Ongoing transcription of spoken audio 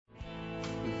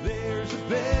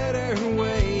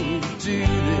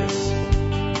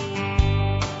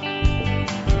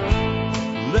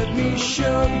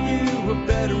show you a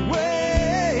better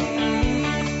way.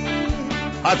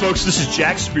 Hi, folks. This is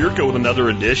Jack Spirko with another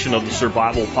edition of the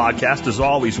Survival Podcast. As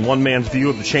always, one man's view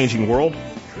of the changing world,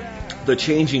 the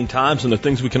changing times, and the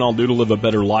things we can all do to live a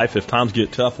better life if times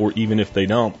get tough or even if they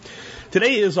don't.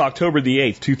 Today is October the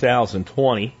 8th,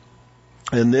 2020,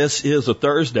 and this is a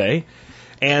Thursday,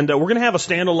 and we're going to have a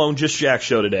standalone Just Jack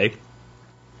show today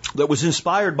that was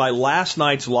inspired by last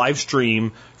night's live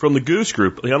stream from the Goose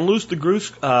Group. The Unloose the Goose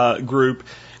group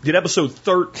did episode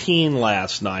 13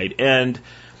 last night, and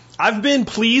I've been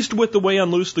pleased with the way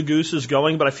Unloose the Goose is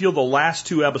going, but I feel the last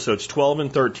two episodes, 12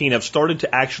 and 13, have started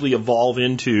to actually evolve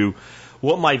into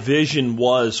what my vision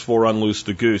was for Unloose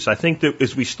the Goose. I think that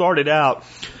as we started out,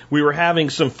 we were having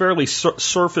some fairly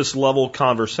surface level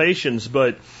conversations,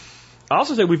 but I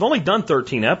also say we've only done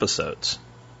 13 episodes.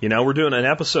 You know, we're doing an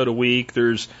episode a week.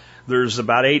 There's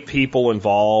about 8 people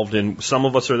involved, and some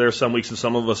of us are there some weeks and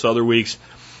some of us other weeks.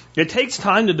 It takes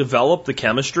time to develop the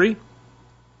chemistry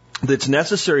that's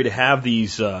necessary to have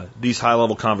these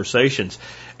high-level conversations.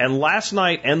 And last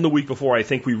night and the week before, I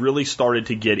think we really started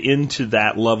to get into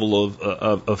that level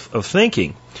of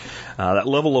thinking, that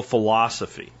level of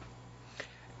philosophy.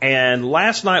 And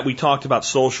last night we talked about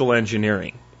social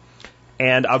engineering.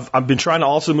 And I've been trying to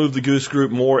also move the Goose Group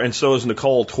more, and so has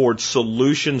Nicole, towards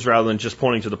solutions rather than just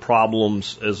pointing to the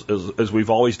problems as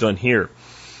we've always done here.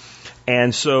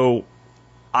 And so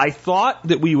I thought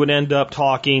that we would end up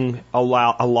talking a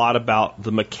lot about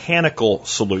the mechanical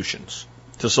solutions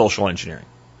to social engineering.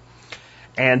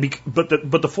 But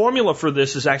the formula for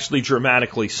this is actually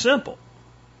dramatically simple.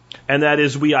 And that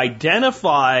is, we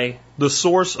identify the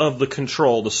source of the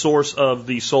control, the source of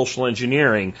the social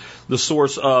engineering, the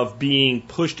source of being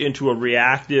pushed into a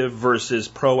reactive versus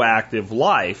proactive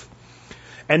life.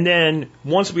 And then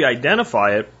once we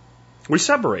identify it, we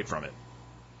separate from it.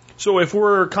 So if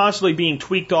we're constantly being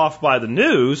tweaked off by the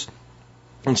news,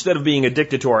 instead of being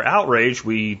addicted to our outrage,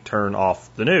 we turn off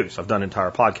the news. I've done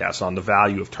entire podcasts on the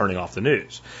value of turning off the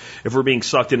news. If we're being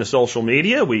sucked into social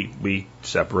media, we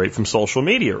separate from social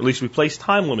media, or at least we place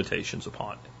time limitations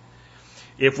upon it.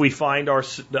 If we find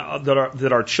that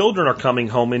our children are coming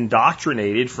home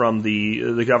indoctrinated from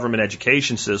the government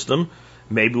education system,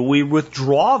 maybe we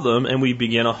withdraw them and we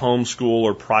begin a homeschool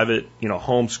or private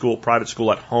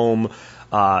school at home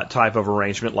type of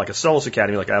arrangement, like a Celis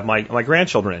Academy, like I have my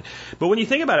grandchildren in. But when you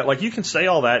think about it, like, you can say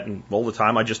all that, and all the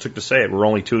time I just took to say it. We're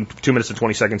only 2 minutes and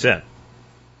 20 seconds in.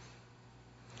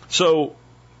 So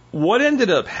what ended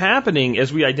up happening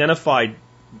as we identified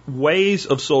ways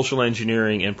of social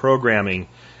engineering and programming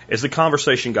is the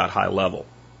conversation got high level.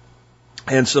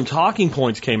 And some talking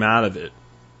points came out of it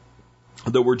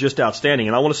that were just outstanding.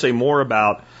 And I want to say more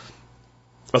about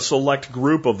a select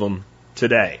group of them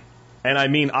today. And I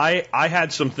mean, I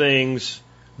had some things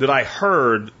that I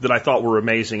heard that I thought were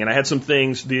amazing. And I had some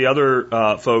things, the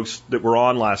other folks that were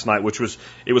on last night,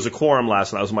 it was a quorum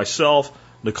last night. It was myself,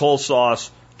 Nicole Sauce,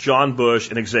 John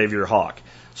Bush, and Xavier Hawk.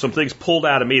 Some things pulled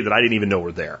out of me that I didn't even know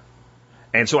were there.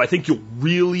 And so I think you'll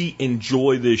really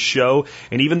enjoy this show.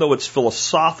 And even though it's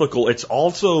philosophical, it's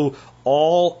also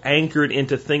all anchored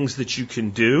into things that you can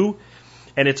do.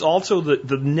 And it's also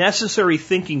the necessary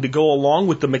thinking to go along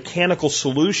with the mechanical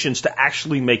solutions to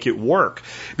actually make it work.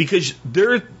 Because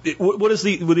what is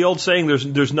the old saying?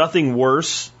 There's nothing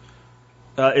worse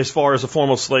as far as a form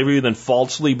of slavery than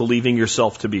falsely believing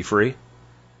yourself to be free.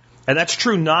 And that's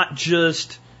true not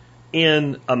just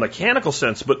in a mechanical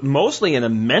sense, but mostly in a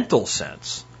mental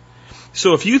sense.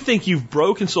 So if you think you've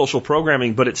broken social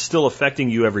programming, but it's still affecting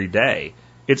you every day,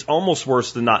 it's almost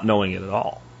worse than not knowing it at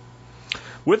all.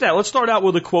 With that, let's start out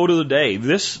with a quote of the day.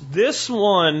 This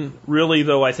one really,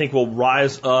 though, I think will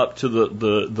rise up to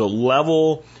the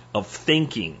level of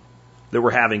thinking that we're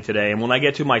having today. And when I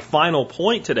get to my final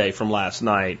point today from last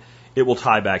night, it will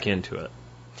tie back into it.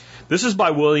 This is by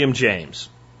William James,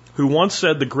 who once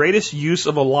said the greatest use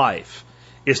of a life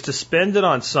is to spend it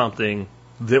on something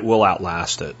that will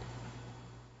outlast it.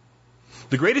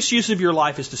 The greatest use of your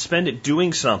life is to spend it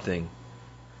doing something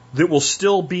that will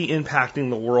still be impacting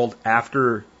the world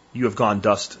after you have gone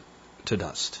dust to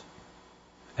dust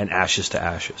and ashes to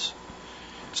ashes.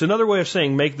 It's another way of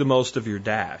saying make the most of your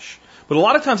dash. But a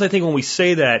lot of times I think when we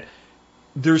say that,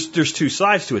 there's two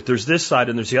sides to it. There's this side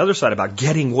and there's the other side about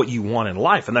getting what you want in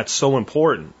life, and that's so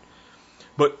important.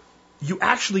 But you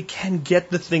actually can get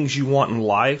the things you want in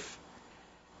life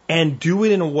and do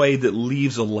it in a way that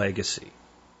leaves a legacy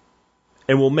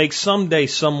and will make someday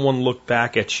someone look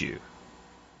back at you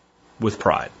with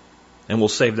pride. And we'll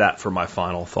save that for my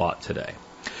final thought today.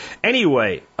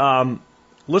 Anyway,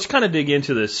 let's kind of dig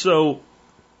into this. So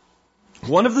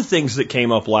one of the things that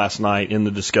came up last night in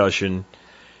the discussion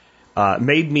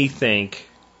made me think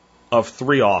of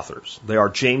three authors. They are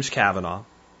James Kavanaugh,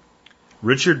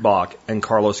 Richard Bach, and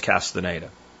Carlos Castaneda.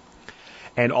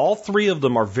 And all three of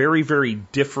them are very, very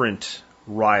different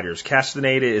writers.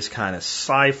 Castaneda is kind of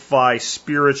sci-fi,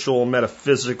 spiritual,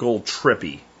 metaphysical,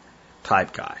 trippy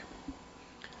type guy.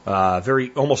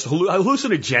 Very almost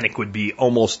hallucinogenic would be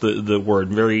almost the word.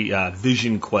 Very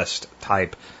vision quest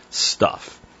type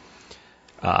stuff.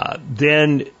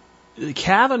 Then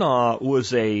Kavanaugh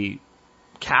was a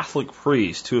Catholic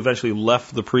priest who eventually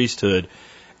left the priesthood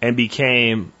and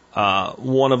became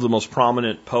one of the most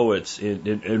prominent poets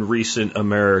in recent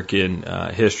American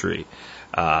history.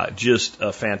 Just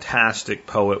a fantastic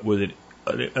poet with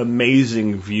an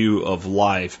amazing view of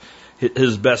life.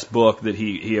 His best book that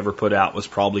he ever put out was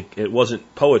probably, it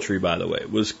wasn't poetry, by the way.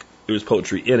 It was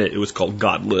poetry in it. It was called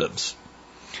God Lives.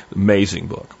 Amazing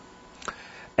book.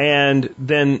 And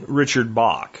then Richard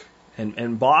Bach.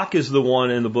 And Bach is the one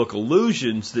in the book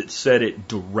Illusions that said it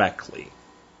directly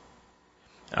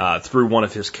through one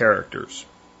of his characters.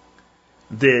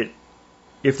 That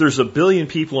if there's a billion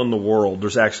people in the world,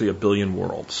 there's actually a billion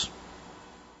worlds.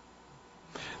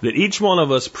 That each one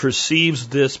of us perceives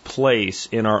this place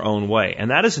in our own way. And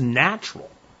that is natural.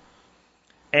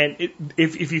 And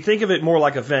if you think of it more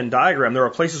like a Venn diagram, there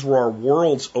are places where our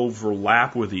worlds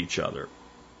overlap with each other.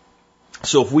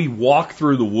 So if we walk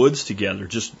through the woods together,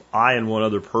 just I and one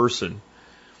other person,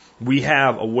 we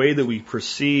have a way that we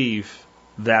perceive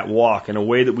that walk and a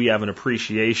way that we have an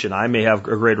appreciation. I may have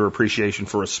a greater appreciation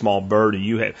for a small bird, and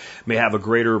you may have a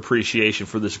greater appreciation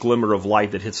for this glimmer of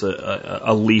light that hits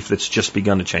a leaf that's just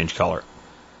begun to change color.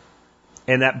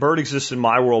 And that bird exists in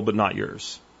my world, but not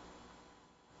yours,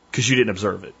 because you didn't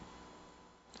observe it.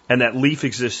 And that leaf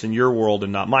exists in your world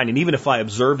and not mine. And even if I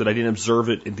observed it, I didn't observe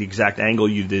it at the exact angle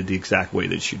you did, the exact way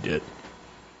that you did.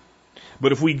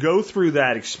 But if we go through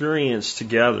that experience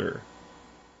together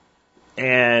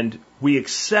and we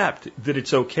accept that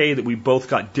it's okay that we both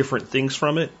got different things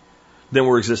from it, then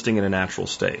we're existing in a natural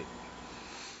state.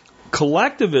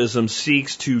 Collectivism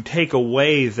seeks to take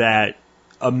away that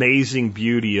amazing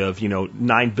beauty of,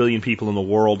 9 billion people in the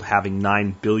world having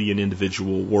 9 billion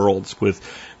individual worlds with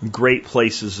great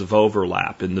places of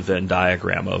overlap in the Venn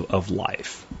diagram of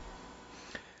life.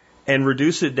 And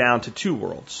reduce it down to two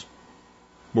worlds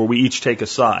where we each take a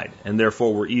side, and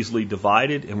therefore we're easily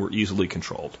divided and we're easily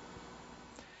controlled.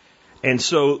 And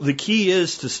so the key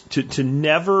is to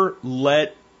never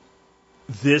let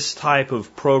this type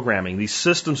of programming, these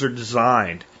systems are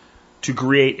designed to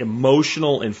create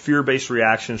emotional and fear-based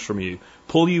reactions from you,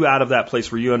 pull you out of that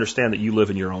place where you understand that you live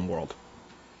in your own world.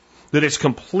 That it's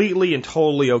completely and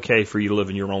totally okay for you to live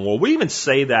in your own world. We even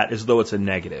say that as though it's a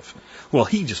negative. Well,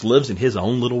 he just lives in his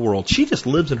own little world. She just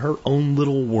lives in her own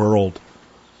little world.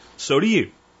 So do you.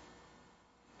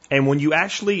 And when you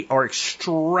actually are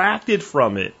extracted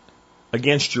from it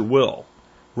against your will,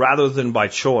 rather than by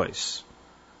choice,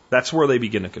 that's where they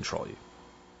begin to control you.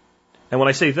 And when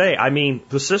I say they, I mean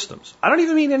the systems. I don't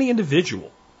even mean any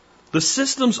individual. The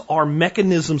systems are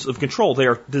mechanisms of control. They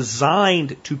are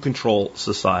designed to control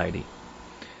society.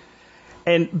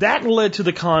 And that led to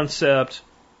the concept,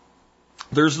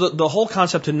 there's the whole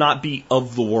concept to not be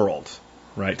of the world,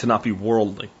 right? To not be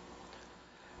worldly.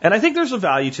 And I think there's a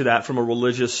value to that from a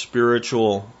religious,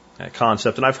 spiritual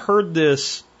concept. And I've heard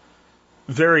this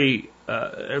from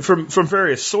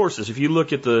various sources. If you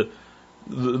look at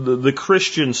the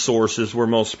Christian sources where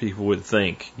most people would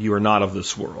think you are not of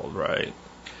this world, right?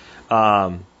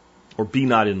 Or be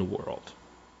not in the world.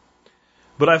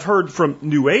 But I've heard from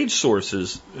New Age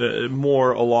sources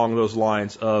more along those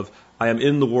lines of I am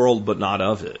in the world but not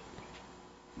of it.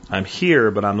 I'm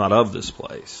here but I'm not of this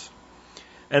place.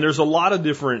 And there's a lot of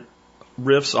different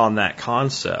riffs on that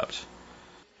concept.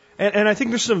 And I think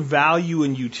there's some value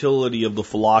and utility of the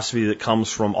philosophy that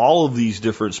comes from all of these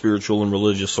different spiritual and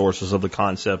religious sources of the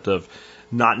concept of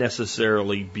not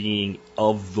necessarily being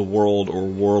of the world or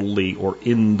worldly or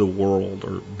in the world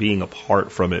or being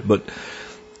apart from it. But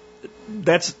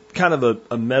that's kind of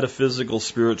a metaphysical,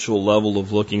 spiritual level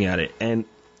of looking at it. And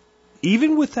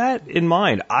even with that in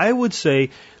mind, I would say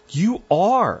you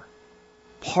are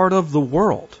part of the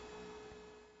world.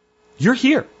 You're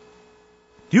here.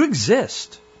 You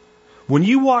exist. When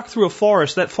you walk through a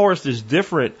forest, that forest is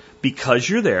different because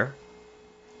you're there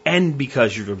and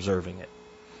because you're observing it.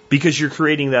 Because you're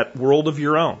creating that world of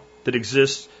your own that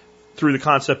exists through the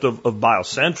concept of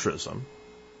biocentrism,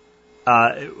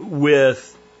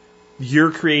 with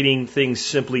you're creating things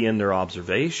simply in their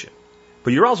observation.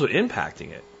 But you're also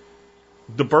impacting it.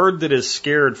 The bird that is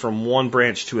scared from one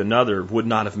branch to another would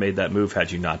not have made that move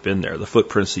had you not been there. The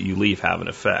footprints that you leave have an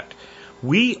effect.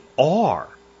 We are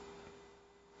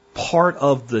part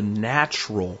of the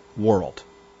natural world.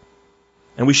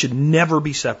 And we should never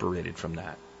be separated from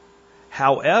that.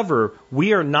 However,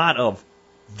 we are not of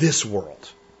this world.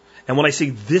 And when I say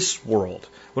this world,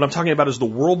 what I'm talking about is the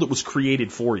world that was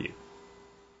created for you.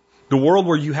 The world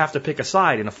where you have to pick a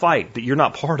side in a fight that you're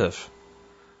not part of.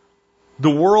 The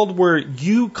world where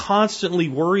you constantly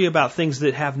worry about things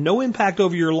that have no impact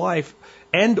over your life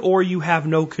and or you have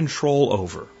no control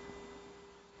over.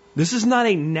 This is not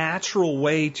a natural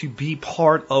way to be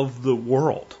part of the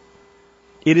world.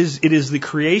 It is the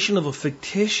creation of a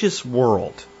fictitious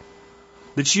world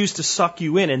that's used to suck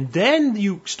you in. And then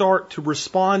you start to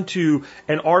respond to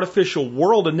an artificial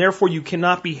world, and therefore you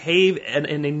cannot behave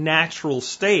in a natural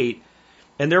state,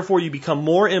 and therefore you become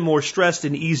more and more stressed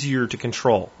and easier to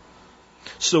control.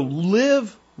 So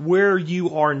live where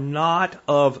you are not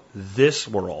of this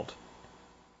world,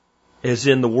 as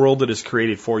in the world that is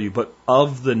created for you, but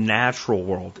of the natural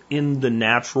world, in the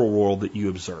natural world that you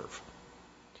observe.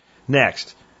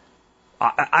 Next,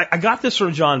 I got this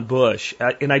from John Bush,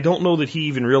 and I don't know that he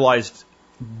even realized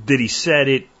that he said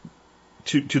it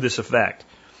to this effect.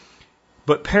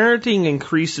 But parenting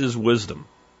increases wisdom.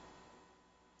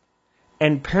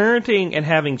 And parenting and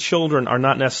having children are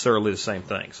not necessarily the same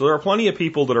thing. So there are plenty of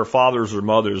people that are fathers or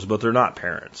mothers, but they're not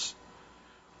parents.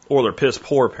 Or they're piss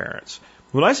poor parents.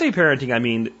 When I say parenting, I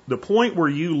mean the point where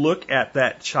you look at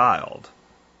that child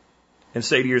and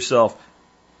say to yourself,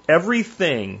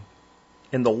 everything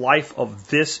in the life of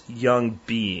this young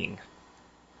being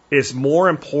is more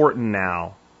important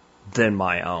now than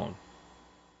my own.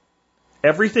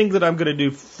 Everything that I'm going to do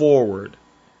forward,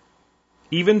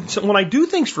 even when I do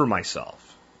things for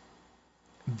myself,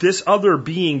 this other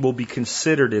being will be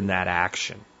considered in that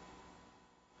action.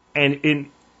 And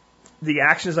in the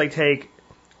actions I take,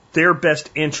 their best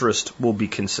interest will be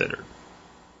considered.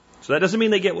 So that doesn't mean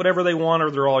they get whatever they want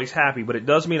or they're always happy, but it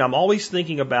does mean I'm always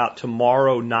thinking about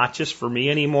tomorrow, not just for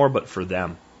me anymore, but for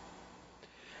them.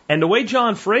 And the way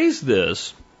John phrased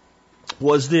this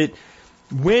was that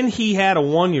when he had a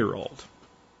 1-year-old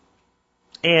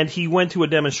and he went to a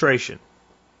demonstration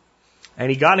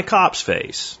and he got in a cop's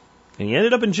face and he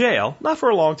ended up in jail, not for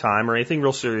a long time or anything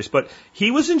real serious, but he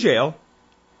was in jail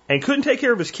and couldn't take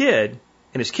care of his kid,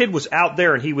 and his kid was out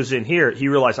there and he was in here, he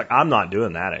realized, like, I'm not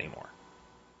doing that anymore.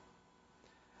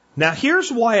 Now, here's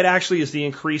why it actually is the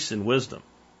increase in wisdom.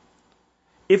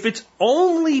 If it's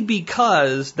only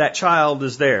because that child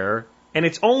is there, and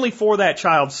it's only for that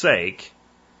child's sake,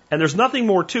 and there's nothing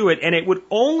more to it, and it would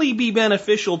only be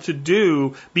beneficial to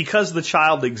do because the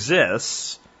child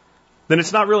exists, then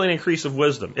it's not really an increase of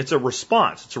wisdom. It's a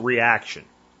response. It's a reaction.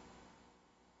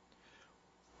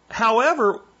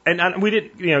 However, and we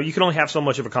didn't, you can only have so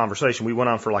much of a conversation. We went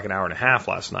on for like an hour and a half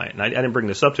last night, and I didn't bring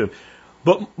this up to him.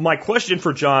 But my question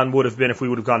for John would have been, if we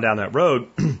would have gone down that road,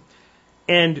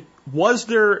 and was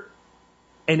there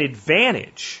an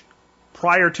advantage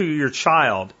prior to your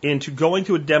child into going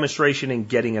to a demonstration and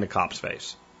getting in a cop's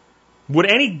face? Would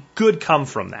any good come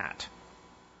from that?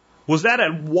 Was that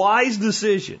a wise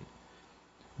decision?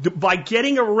 By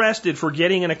getting arrested for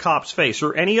getting in a cop's face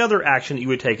or any other action that you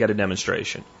would take at a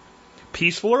demonstration,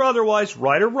 peaceful or otherwise,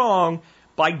 right or wrong,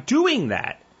 by doing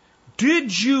that,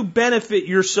 did you benefit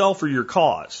yourself or your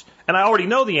cause? And I already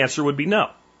know the answer would be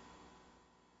no.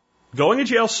 Going to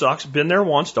jail sucks. Been there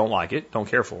once. Don't like it. Don't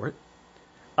care for it.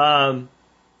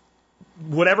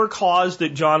 Whatever cause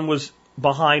that John was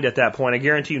behind at that point, I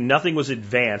guarantee you nothing was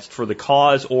advanced for the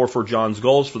cause or for John's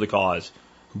goals for the cause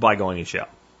by going to jail.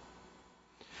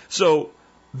 So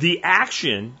the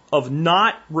action of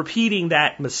not repeating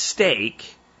that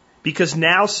mistake, because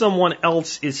now someone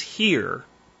else is here,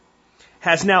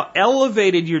 has now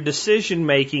elevated your decision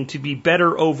making to be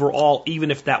better overall, even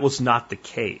if that was not the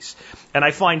case. And I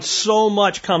find so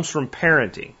much comes from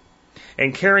parenting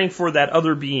and caring for that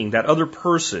other being, that other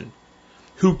person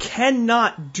who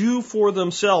cannot do for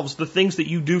themselves the things that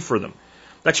you do for them.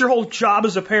 That's your whole job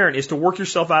as a parent, is to work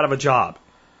yourself out of a job.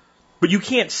 But you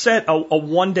can't set a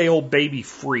 1-day-old baby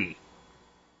free.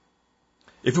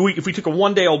 If we took a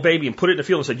 1-day-old baby and put it in a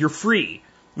field and said, you're free,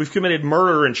 we've committed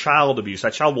murder and child abuse.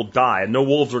 That child will die, and no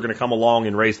wolves are going to come along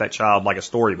and raise that child like a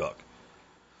storybook.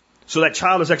 So that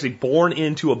child is actually born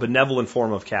into a benevolent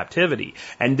form of captivity,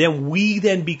 and then we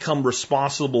then become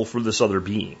responsible for this other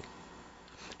being.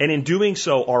 And in doing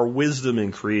so, our wisdom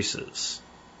increases.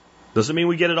 Doesn't mean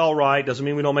we get it all right. Doesn't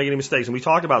mean we don't make any mistakes. And we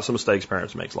talked about some mistakes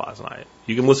parents make last night.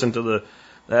 You can listen to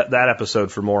that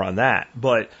episode for more on that.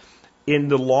 But in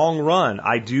the long run,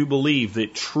 I do believe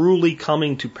that truly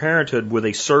coming to parenthood with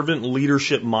a servant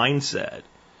leadership mindset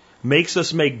makes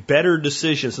us make better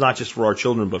decisions, not just for our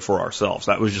children, but for ourselves.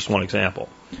 That was just one example.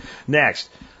 Next,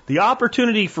 The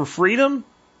opportunity for freedom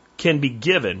can be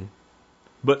given,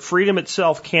 but freedom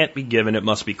itself can't be given. It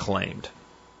must be claimed.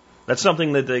 That's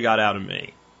something that they got out of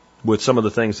me with some of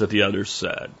the things that the others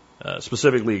said,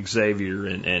 specifically Xavier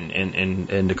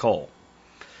and Nicole.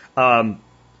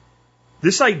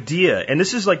 This idea, and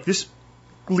this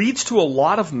leads to a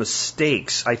lot of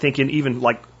mistakes, I think, in even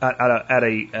like at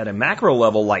a macro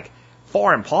level, like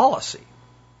foreign policy.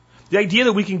 The idea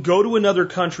that we can go to another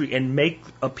country and make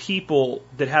a people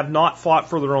that have not fought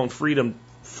for their own freedom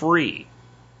free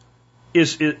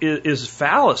is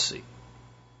fallacy.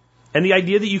 And the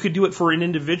idea that you could do it for an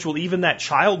individual, even that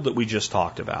child that we just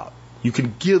talked about, you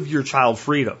can give your child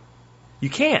freedom. You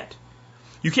can't.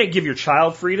 You can't give your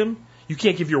child freedom. You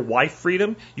can't give your wife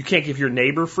freedom. You can't give your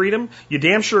neighbor freedom. You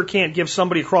damn sure can't give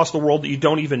somebody across the world that you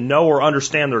don't even know or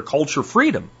understand their culture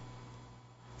freedom.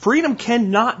 Freedom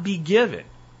cannot be given.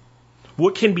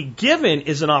 What can be given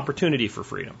is an opportunity for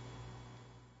freedom.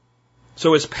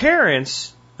 So as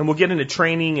parents, and we'll get into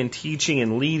training and teaching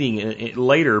and leading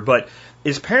later, but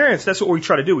as parents, that's what we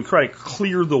try to do. We try to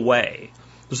clear the way.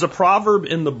 There's a proverb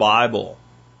in the Bible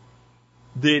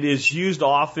that is used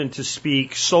often to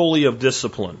speak solely of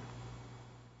discipline.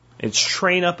 It's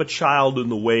train up a child in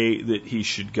the way that he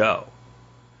should go.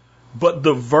 But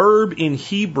the verb in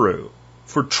Hebrew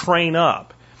for train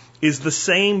up is the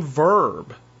same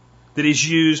verb that is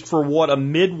used for what a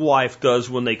midwife does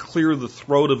when they clear the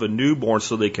throat of a newborn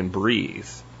so they can breathe.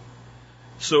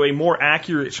 So a more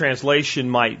accurate translation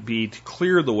might be to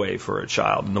clear the way for a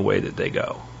child in the way that they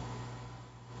go.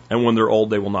 And when they're old,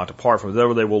 they will not depart from it.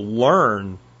 Therefore, they will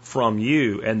learn from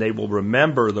you and they will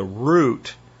remember the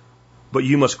root, but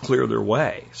you must clear their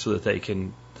way so that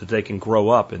they can grow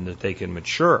up and that they can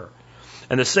mature.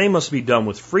 And the same must be done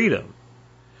with freedom.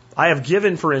 I have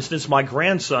given, for instance, my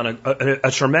grandson a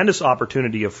tremendous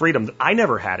opportunity of freedom that I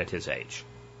never had at his age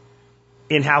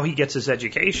in how he gets his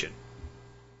education.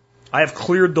 I have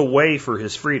cleared the way for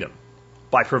his freedom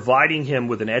by providing him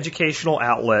with an educational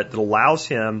outlet that allows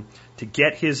him to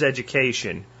get his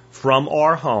education from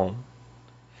our home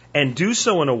and do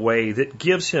so in a way that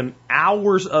gives him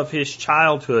hours of his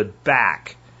childhood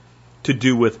back to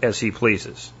do with as he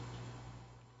pleases.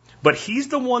 But he's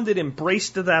the one that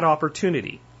embraced that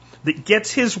opportunity, that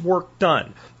gets his work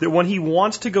done, that when he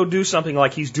wants to go do something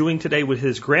like he's doing today with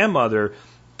his grandmother,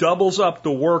 doubles up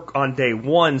the work on day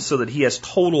one so that he has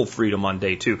total freedom on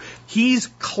day two. He's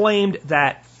claimed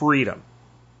that freedom.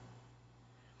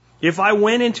 If I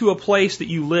went into a place that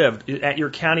you lived at your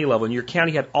county level and your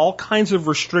county had all kinds of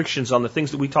restrictions on the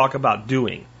things that we talk about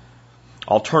doing,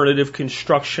 alternative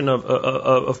construction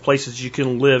of places you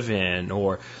can live in,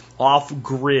 or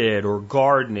off-grid, or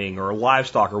gardening, or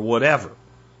livestock, or whatever,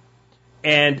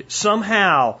 and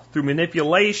somehow, through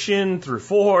manipulation, through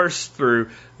force, through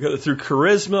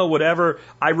charisma, whatever,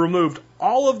 I removed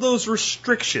all of those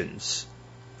restrictions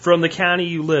from the county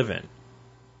you live in,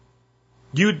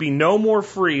 you would be no more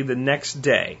free the next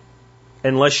day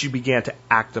unless you began to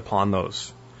act upon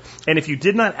those. And if you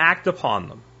did not act upon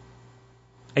them,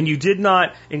 and you did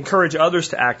not encourage others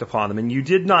to act upon them, and you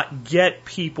did not get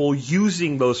people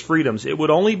using those freedoms, it would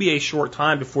only be a short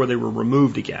time before they were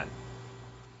removed again.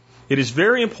 It is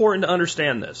very important to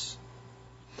understand this,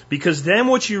 because then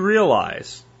what you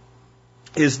realize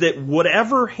is that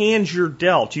whatever hand you're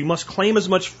dealt, you must claim as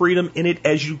much freedom in it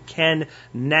as you can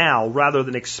now, rather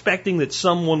than expecting that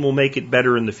someone will make it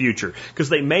better in the future, because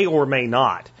they may or may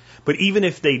not. But even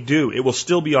if they do, it will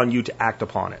still be on you to act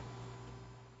upon it.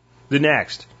 The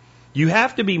next, you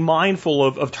have to be mindful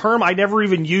of a term I never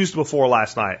even used before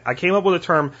last night. I came up with a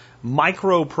term,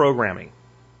 micro-programming.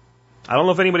 I don't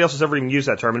know if anybody else has ever even used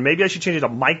that term, and maybe I should change it to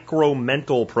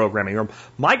micro-mental programming or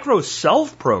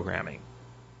micro-self-programming.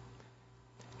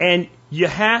 And you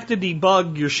have to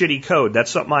debug your shitty code.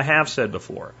 That's something I have said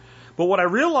before. But what I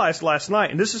realized last night,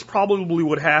 and this is probably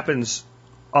what happens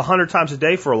 100 times a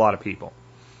day for a lot of people,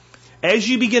 as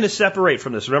you begin to separate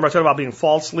from this, remember I talked about being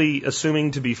falsely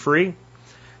assuming to be free?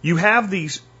 You have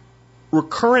these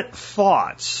recurrent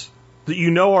thoughts that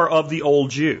you know are of the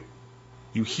old you.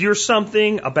 You hear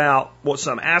something about what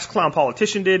some ass clown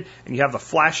politician did, and you have the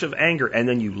flash of anger, and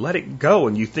then you let it go,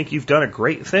 and you think you've done a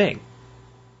great thing.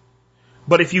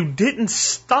 But if you didn't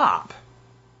stop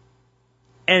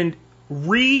and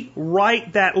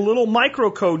rewrite that little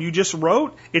microcode you just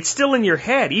wrote, it's still in your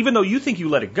head, even though you think you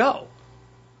let it go.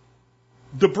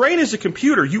 The brain is a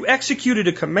computer. You executed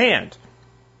a command.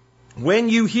 When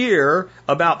you hear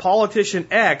about politician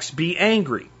X, be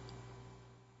angry.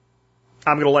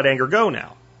 I'm going to let anger go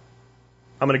now.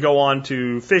 I'm going to go on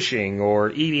to fishing or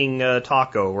eating a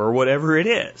taco or whatever it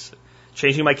is.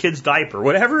 Changing my kid's diaper,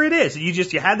 whatever it is.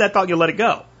 You had that thought, you let it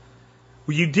go.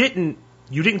 Well, you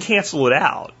didn't cancel it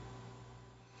out.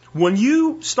 When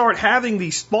you start having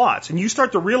these thoughts and you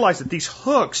start to realize that these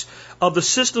hooks of the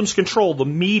system's control, the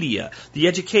media, the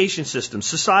education system,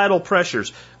 societal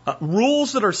pressures,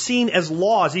 rules that are seen as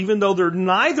laws, even though they're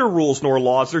neither rules nor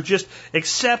laws, they're just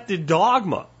accepted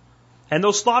dogma. And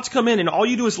those thoughts come in and all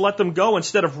you do is let them go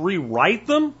instead of rewrite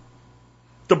them.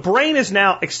 The brain has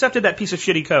now accepted that piece of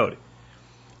shitty code.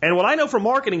 And what I know from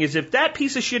marketing is if that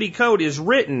piece of shitty code is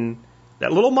written,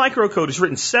 that little microcode is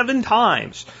written 7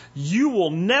 times, you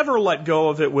will never let go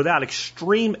of it without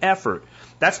extreme effort.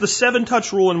 That's the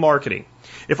 7-touch rule in marketing.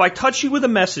 If I touch you with a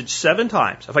message 7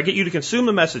 times, if I get you to consume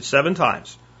the message 7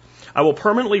 times, I will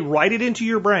permanently write it into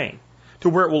your brain to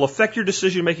where it will affect your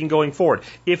decision making going forward.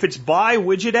 If it's buy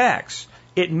widget X,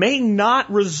 it may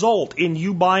not result in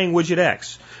you buying widget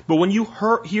X. But when you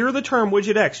hear the term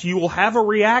widget X, you will have a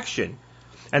reaction.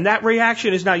 And that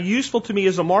reaction is now useful to me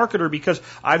as a marketer because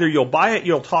either you'll buy it,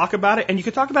 you'll talk about it, and you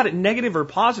can talk about it negative or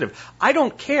positive. I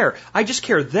don't care. I just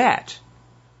care that.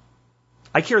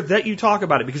 I care that you talk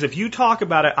about it because if you talk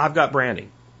about it, I've got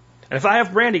branding. And if I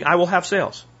have branding, I will have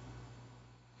sales.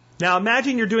 Now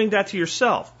imagine you're doing that to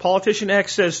yourself. Politician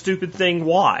X says stupid thing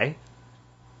Y.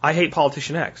 I hate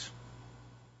politician X.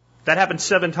 That happens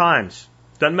 7 times.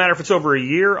 Doesn't matter if it's over a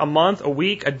year, a month, a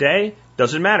week, a day.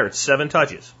 Doesn't matter. It's 7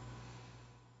 touches.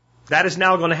 That is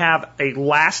now going to have a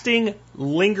lasting,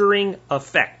 lingering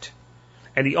effect.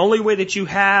 And the only way that you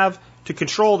have to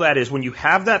control that is when you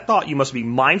have that thought, you must be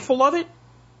mindful of it.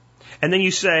 And then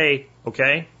you say,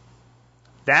 okay,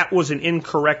 that was an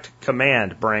incorrect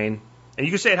command, brain. And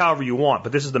you can say it however you want,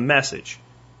 but this is the message.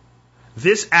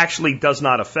 This actually does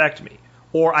not affect me.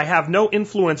 Or I have no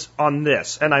influence on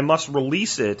this, and I must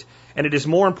release it, and it is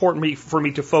more important for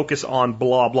me to focus on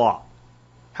blah, blah.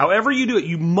 However you do it,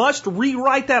 you must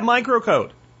rewrite that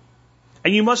microcode.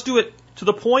 And you must do it to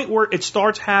the point where it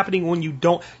starts happening when you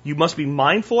don't. You must be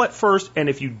mindful at first, and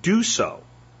if you do so,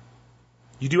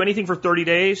 you do anything for 30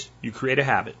 days, you create a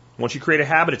habit. Once you create a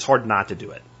habit, it's hard not to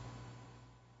do it.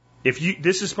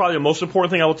 This is probably the most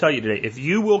important thing I will tell you today. If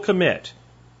you will commit,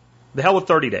 the hell with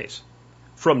 30 days,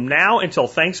 from now until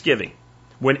Thanksgiving,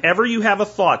 whenever you have a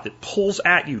thought that pulls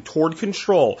at you toward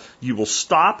control, you will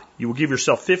stop, you will give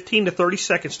yourself 15 to 30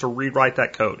 seconds to rewrite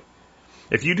that code.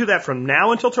 If you do that from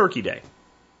now until Turkey Day,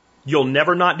 you'll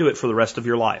never not do it for the rest of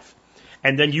your life.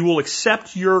 And then you will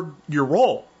accept your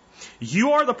role.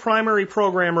 You are the primary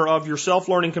programmer of your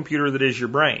self-learning computer that is your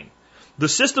brain. The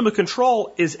system of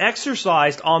control is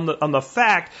exercised on the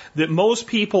fact that most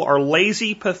people are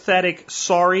lazy, pathetic,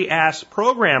 sorry-ass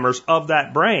programmers of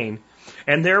that brain,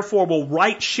 and therefore will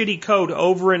write shitty code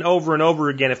over and over and over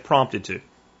again if prompted to.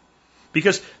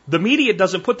 Because the media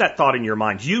doesn't put that thought in your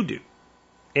mind. You do,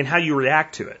 in how you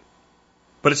react to it.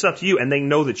 But it's up to you, and they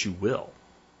know that you will.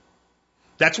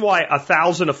 That's why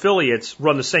 1,000 affiliates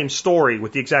run the same story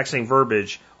with the exact same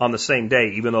verbiage on the same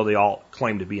day, even though they all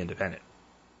claim to be independent.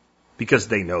 Because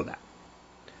they know that.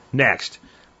 Next.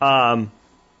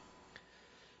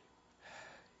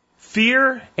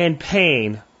 Fear and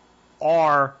pain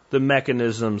are the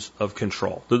mechanisms of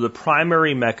control. They're the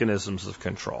primary mechanisms of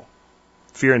control.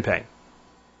 Fear and pain.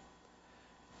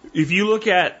 If you look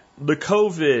at the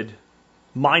COVID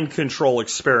mind control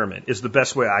experiment, is the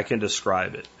best way I can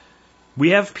describe it.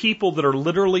 We have people that are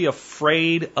literally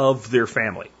afraid of their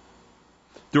family.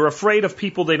 They're afraid of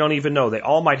people they don't even know. They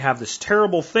all might have this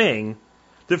terrible thing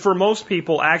that for most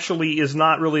people actually is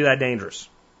not really that dangerous.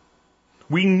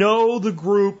 We know the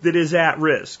group that is at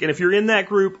risk. And if you're in that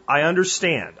group, I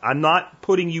understand. I'm not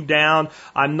putting you down.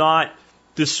 I'm not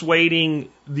dissuading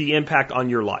the impact on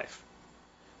your life.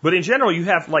 But in general, you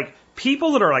have like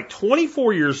people that are like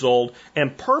 24 years old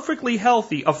and perfectly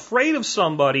healthy, afraid of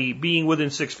somebody being within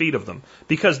 6 feet of them.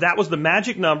 Because that was the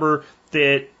magic number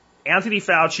that Anthony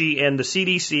Fauci and the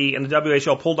CDC and the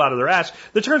WHO pulled out of their ass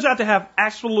that turns out to have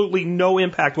absolutely no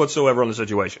impact whatsoever on the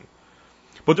situation.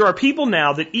 But there are people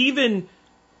now that even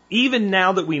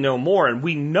now that we know more, and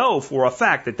we know for a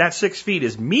fact that 6 feet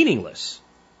is meaningless,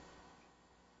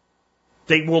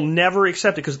 they will never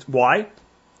accept it. Because why?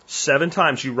 7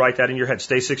 times you write that in your head.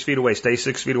 Stay 6 feet away, stay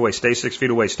 6 feet away, stay 6 feet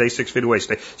away, stay 6 feet away.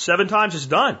 7 times it's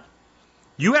done.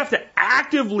 You have to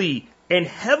actively and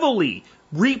heavily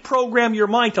reprogram your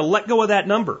mind to let go of that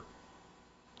number.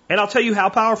 And I'll tell you how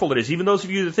powerful it is. Even those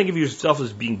of you that think of yourself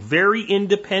as being very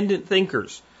independent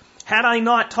thinkers. Had I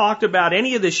not talked about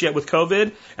any of this yet with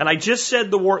COVID, and I just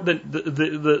said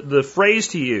the phrase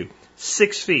to you,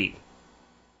 6 feet,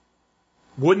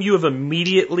 wouldn't you have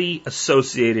immediately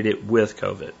associated it with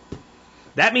COVID?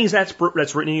 That means that's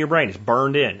written in your brain. It's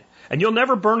burned in. And you'll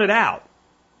never burn it out.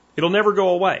 It'll never go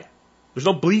away. There's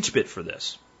no bleach bit for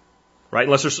this. right?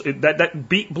 Unless there's that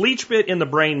bleach bit in the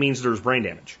brain means there's brain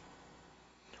damage.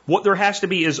 What there has to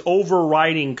be is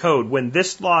overriding code. When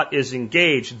this thought is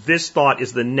engaged, this thought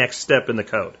is the next step in the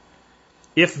code.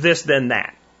 If this, then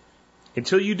that.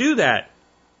 Until you do that,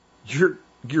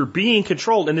 you're being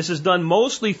controlled, and this is done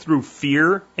mostly through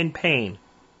fear and pain.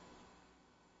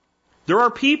 There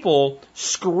are people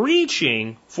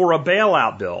screeching for a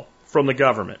bailout bill from the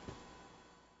government.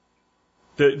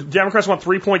 The Democrats want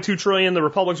 $3.2 trillion, the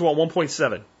Republicans want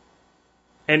 $1.7.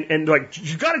 And like,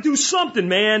 you got to do something,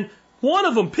 man. One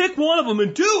of them, pick one of them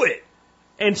and do it.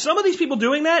 And some of these people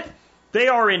doing that, they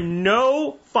are in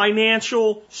no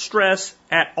financial stress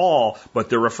at all, but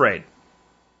they're afraid.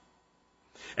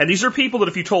 And these are people that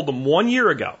if you told them 1 year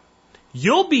ago,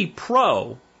 you'll be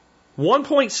pro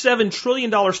 $1.7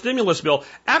 trillion stimulus bill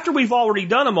after we've already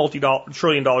done a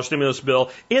multi-trillion-dollar stimulus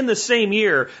bill in the same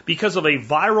year because of a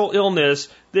viral illness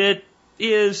that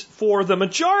is, for the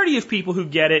majority of people who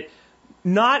get it,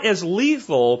 not as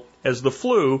lethal as the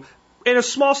flu, in a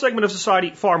small segment of society,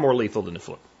 far more lethal than the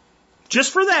flu.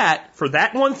 Just for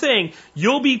that one thing,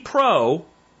 you'll be pro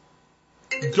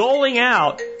doling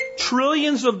out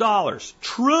trillions of dollars,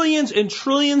 trillions and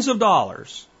trillions of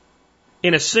dollars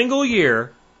in a single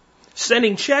year,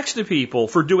 sending checks to people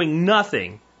for doing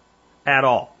nothing at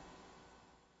all.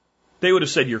 They would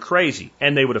have said you're crazy,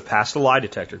 and they would have passed a lie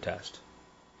detector test.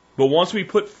 But once we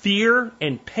put fear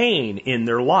and pain in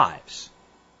their lives,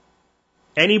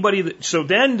 so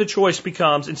then the choice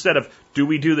becomes, instead of do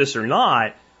we do this or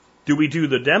not, do we do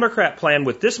the Democrat plan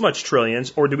with this much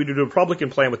trillions, or do we do the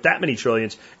Republican plan with that many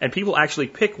trillions? And people actually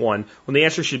pick one when the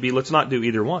answer should be, let's not do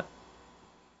either one.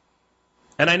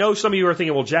 And I know some of you are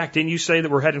thinking, well, Jack, didn't you say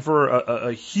that we're heading for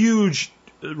a huge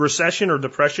recession or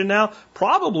depression now?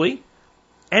 Probably.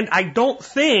 And I don't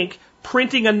think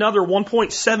printing another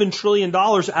 $1.7 trillion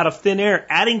out of thin air,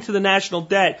 adding to the national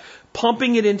debt,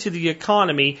 pumping it into the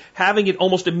economy, having it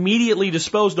almost immediately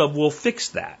disposed of will fix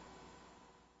that.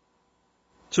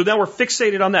 So now we're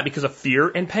fixated on that because of fear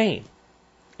and pain.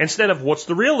 Instead of what's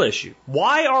the real issue?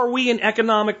 Why are we in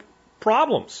economic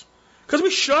problems? Because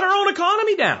we shut our own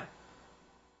economy down.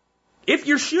 If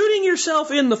you're shooting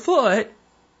yourself in the foot,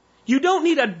 you don't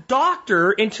need a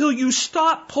doctor until you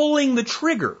stop pulling the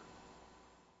trigger.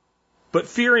 But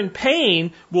fear and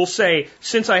pain will say,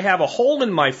 since I have a hole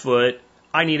in my foot,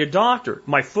 I need a doctor.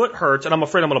 My foot hurts and I'm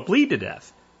afraid I'm going to bleed to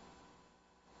death.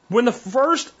 When the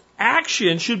first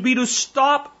action should be to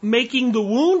stop making the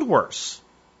wound worse.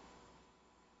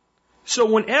 So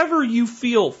whenever you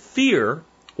feel fear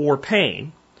or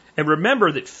pain, and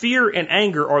remember that fear and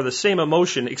anger are the same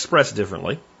emotion expressed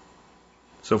differently.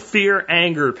 So fear,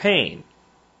 anger, pain,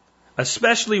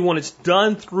 especially when it's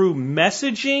done through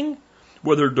messaging,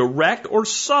 whether direct or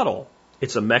subtle,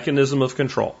 it's a mechanism of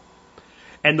control.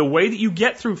 And the way that you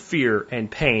get through fear and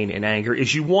pain and anger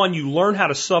is you learn how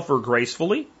to suffer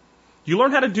gracefully. You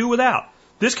learn how to do without.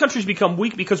 This country's become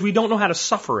weak because we don't know how to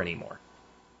suffer anymore.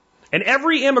 And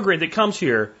every immigrant that comes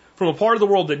here from a part of the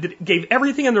world that gave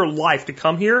everything in their life to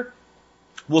come here,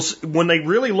 when they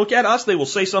really look at us, they will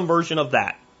say some version of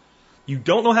that. You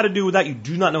don't know how to do without, you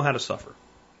do not know how to suffer.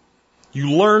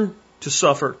 You learn to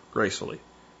suffer gracefully.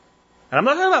 And I'm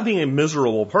not talking about being a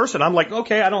miserable person. I'm like,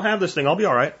 okay, I don't have this thing, I'll be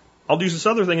all right. I'll use this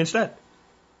other thing instead.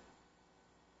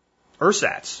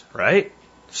 ersatz, right?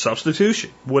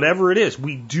 Substitution, whatever it is,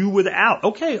 we do without.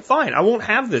 Okay, fine, I won't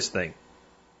have this thing.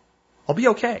 I'll be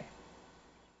okay.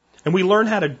 And we learn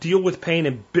how to deal with pain,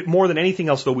 and more than anything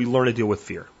else, though, we learn to deal with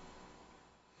fear.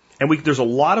 And there's a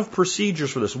lot of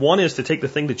procedures for this. One is to take the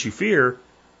thing that you fear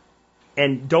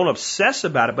and don't obsess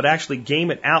about it, but actually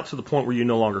game it out to the point where you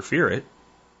no longer fear it.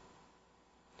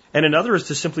 And another is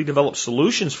to simply develop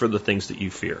solutions for the things that you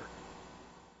fear.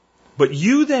 But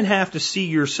you then have to see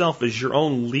yourself as your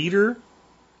own leader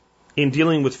in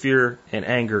dealing with fear and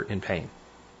anger and pain.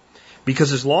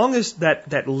 Because as long as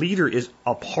that leader is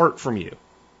apart from you,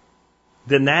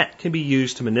 then that can be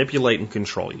used to manipulate and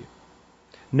control you.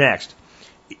 Next,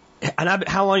 and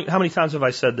how many times have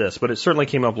I said this? But it certainly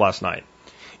came up last night.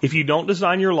 If you don't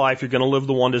design your life, you're going to live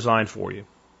the one designed for you.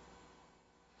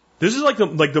 This is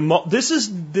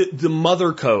the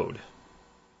mother code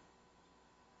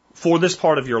for this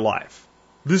part of your life.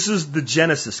 This is the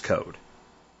Genesis code.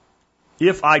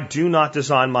 If I do not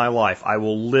design my life, I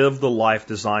will live the life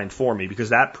designed for me, because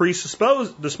that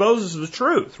disposes the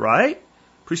truth, right?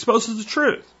 Presupposes the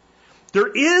truth. There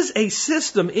is a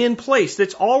system in place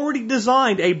that's already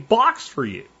designed a box for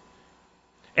you.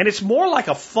 And it's more like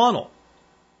a funnel.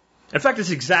 In fact,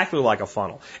 it's exactly like a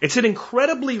funnel. It's an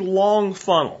incredibly long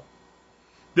funnel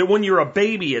that when you're a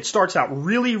baby, it starts out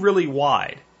really, really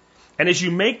wide. And as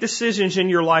you make decisions in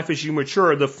your life as you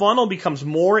mature, the funnel becomes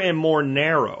more and more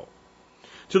narrow.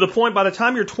 To the point by the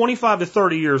time you're 25 to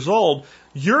 30 years old,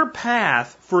 your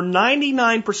path for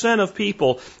 99% of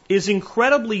people is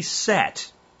incredibly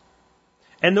set.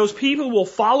 And those people will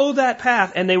follow that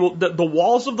path, and the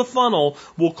walls of the funnel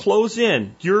will close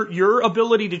in. Your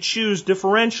ability to choose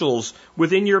differentials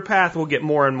within your path will get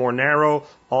more and more narrow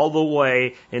all the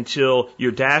way until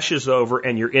your dash is over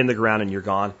and you're in the ground and you're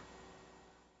gone.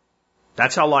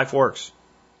 That's how life works.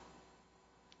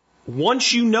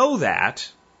 Once you know that,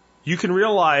 you can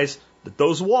realize that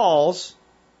those walls,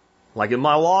 like in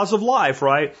my laws of life,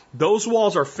 right? Those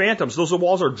walls are phantoms. Those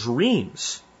walls are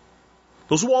dreams.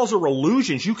 Those walls are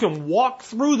illusions. You can walk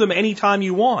through them anytime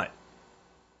you want.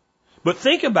 But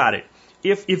think about it.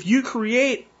 If you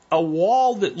create a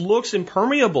wall that looks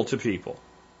impermeable to people,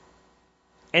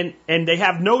 and they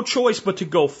have no choice but to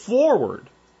go forward,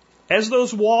 as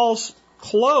those walls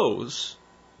close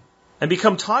and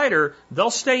become tighter,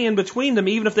 they'll stay in between them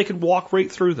even if they could walk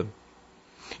right through them.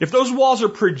 If those walls are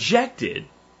projected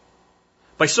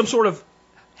by some sort of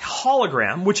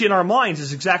hologram, which in our minds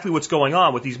is exactly what's going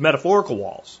on with these metaphorical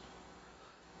walls,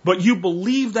 but you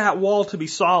believe that wall to be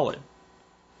solid,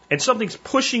 and something's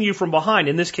pushing you from behind,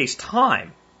 in this case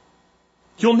time,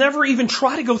 you'll never even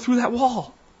try to go through that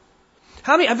wall.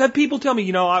 I've had people tell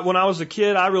me, when I was a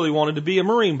kid, I really wanted to be a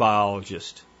marine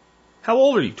biologist. How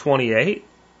old are you? 28?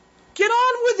 Get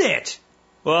on with it.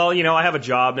 Well, I have a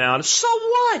job now. And so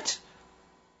what?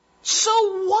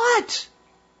 So what?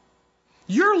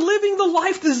 You're living the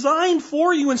life designed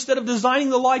for you instead of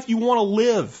designing the life you want to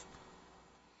live.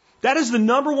 That is the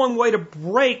number one way to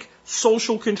break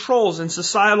social controls and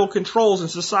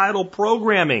societal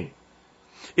programming,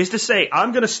 is to say,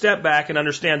 I'm going to step back and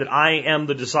understand that I am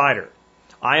the decider.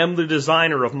 I am the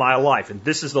designer of my life, and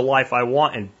this is the life I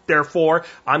want, and therefore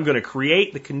I'm going to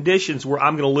create the conditions where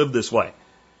I'm going to live this way.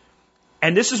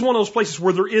 And this is one of those places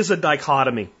where there is a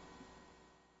dichotomy.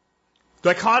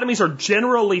 Dichotomies are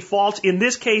generally false. In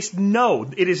this case, no.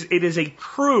 It is a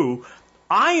true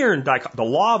the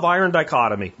law of iron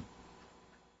dichotomy.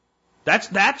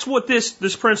 That's what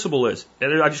this principle is.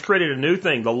 And I just created a new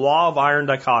thing, the law of iron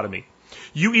dichotomy.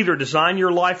 You either design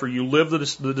your life or you live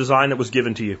the design that was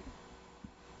given to you.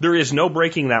 There is no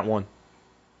breaking that one.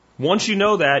 Once you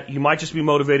know that, you might just be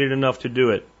motivated enough to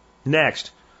do it. Next,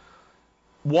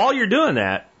 while you're doing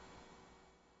that,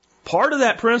 part of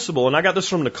that principle, and I got this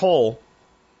from Nicole,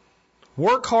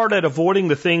 work hard at avoiding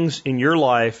the things in your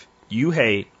life you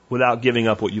hate without giving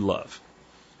up what you love.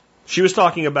 She was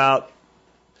talking about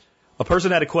a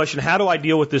person had a question, how do I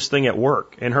deal with this thing at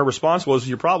work? And her response was,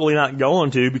 you're probably not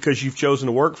going to because you've chosen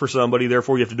to work for somebody,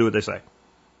 therefore you have to do what they say.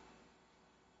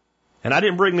 And I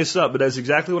didn't bring this up, but that's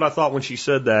exactly what I thought when she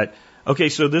said that. Okay,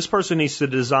 so this person needs to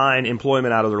design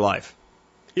employment out of their life.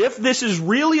 If this is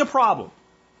really a problem,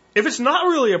 if it's not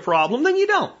really a problem, then you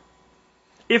don't.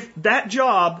 If that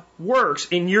job works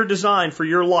in your design for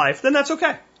your life, then that's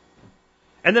okay.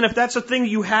 And then if that's a thing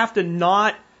you have to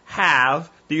not have,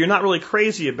 that you're not really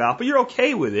crazy about, but you're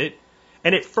okay with it,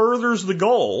 and it furthers the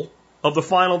goal of the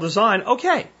final design,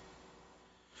 okay.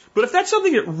 But if that's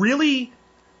something that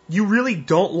you really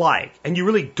don't like, and you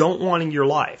really don't want in your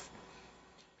life,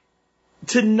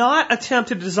 to not attempt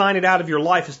to design it out of your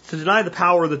life is to deny the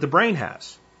power that the brain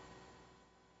has.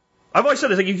 I've always said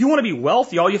this, like, if you want to be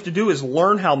wealthy, all you have to do is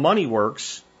learn how money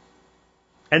works,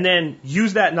 and then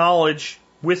use that knowledge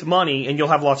with money, and you'll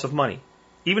have lots of money,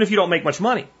 even if you don't make much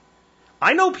money.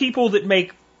 I know people that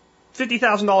make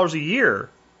 $50,000 a year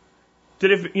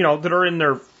that are in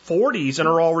their 40s and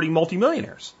are already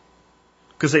multimillionaires.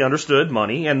 Because they understood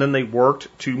money and then they worked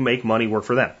to make money work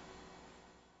for them.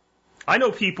 I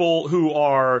know people who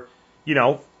are,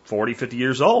 40, 50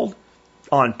 years old.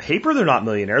 On paper, they're not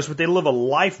millionaires, but they live a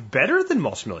life better than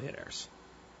most millionaires.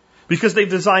 Because they've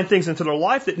designed things into their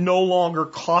life that no longer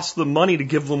cost them money to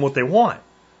give them what they want.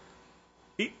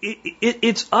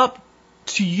 It's up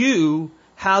to you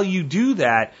how you do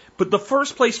that. But the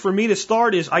first place for me to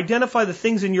start is identify the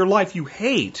things in your life you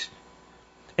hate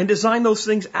and design those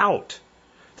things out.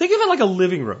 Think of it like a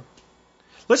living room.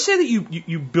 Let's say that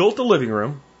you built a living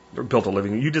room,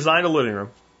 you designed a living room,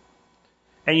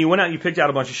 and you went out and you picked out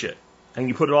a bunch of shit, and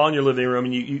you put it all in your living room,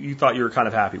 and you thought you were kind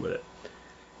of happy with it.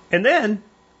 And then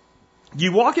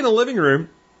you walk in the living room,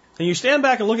 and you stand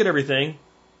back and look at everything,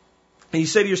 and you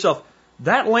say to yourself,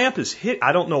 that lamp is hit.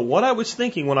 I don't know what I was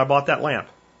thinking when I bought that lamp.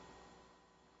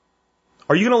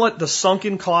 Are you going to let the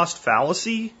sunken cost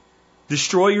fallacy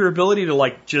destroy your ability to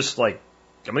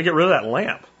I'm going to get rid of that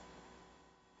lamp?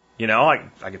 You know,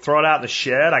 I can throw it out in the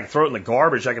shed. I can throw it in the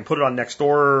garbage. I can put it on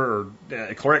Nextdoor or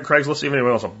Craigslist, see if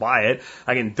anyone else will buy it.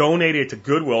 I can donate it to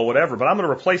Goodwill, whatever. But I'm going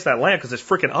to replace that lamp because it's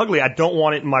freaking ugly. I don't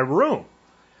want it in my room.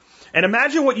 And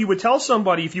imagine what you would tell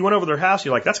somebody if you went over their house.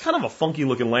 You're like, that's kind of a funky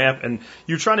looking lamp. And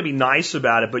you're trying to be nice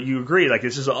about it, but you agree, like,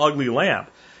 this is an ugly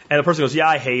lamp. And the person goes, yeah,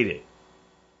 I hate it.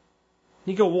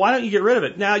 You go, why don't you get rid of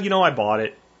it? Now, you know, I bought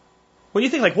it. Well, you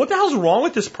think, like, what the hell's wrong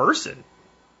with this person?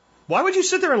 Why would you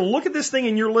sit there and look at this thing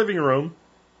in your living room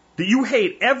that you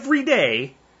hate every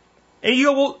day, and you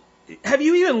go, well, have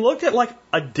you even looked at, like,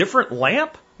 a different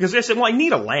lamp? Because they said, well, I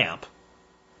need a lamp.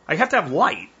 I have to have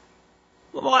light.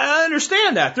 Well, I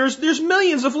understand that. There's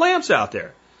millions of lamps out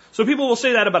there. So people will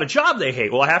say that about a job they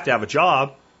hate. Well, I have to have a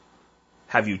job.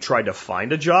 Have you tried to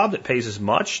find a job that pays as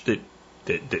much that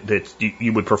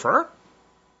you would prefer?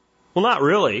 Well, not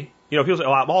really. You know, people say,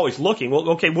 oh, I'm always looking.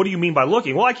 Well, okay, what do you mean by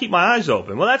looking? Well, I keep my eyes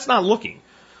open. Well, that's not looking.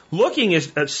 Looking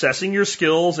is assessing your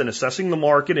skills and assessing the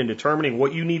market and determining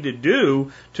what you need to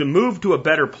do to move to a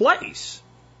better place.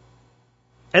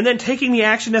 And then taking the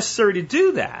action necessary to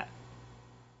do that.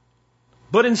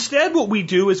 But instead what we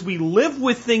do is we live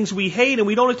with things we hate and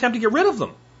we don't attempt to get rid of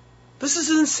them. This is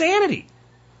insanity.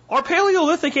 Our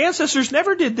Paleolithic ancestors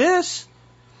never did this.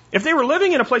 If they were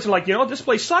living in a place and like, you know, this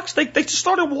place sucks, they just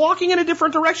started walking in a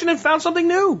different direction and found something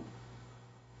new.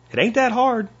 It ain't that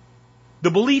hard.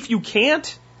 The belief you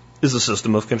can't is a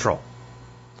system of control.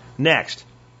 Next,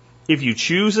 if you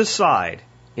choose a side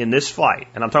in this fight,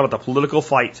 and I'm talking about the political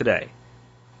fight today,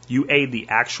 you aid the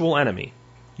actual enemy.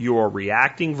 You are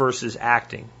reacting versus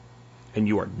acting, and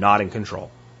you are not in control.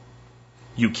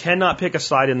 You cannot pick a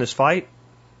side in this fight.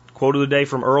 Quote of the day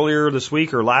from earlier this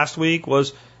week or last week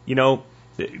was, you know,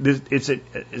 it's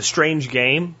a strange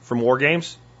game from war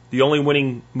games. The only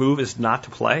winning move is not to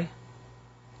play.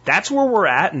 That's where we're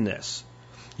at in this.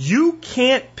 You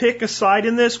can't pick a side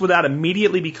in this without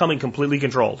immediately becoming completely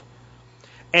controlled.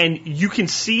 And you can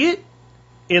see it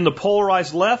in the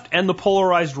polarized left and the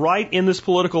polarized right in this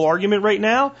political argument right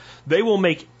now. They will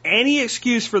make any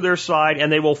excuse for their side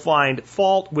and they will find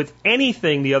fault with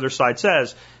anything the other side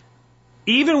says,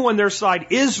 even when their side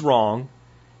is wrong,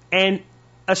 and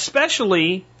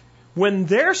especially when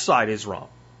their side is wrong.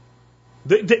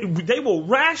 They will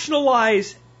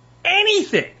rationalize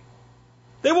anything.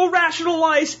 They will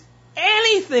rationalize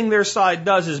anything their side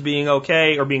does as being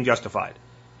okay or being justified,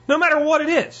 no matter what it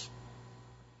is.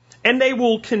 And they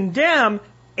will condemn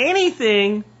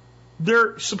anything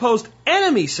their supposed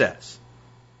enemy says.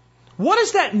 What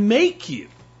does that make you?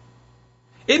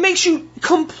 It makes you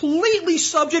completely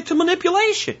subject to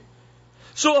manipulation.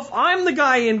 So if I'm the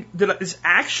guy that is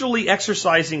actually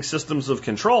exercising systems of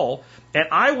control, and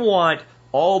I want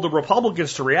all the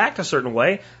Republicans to react a certain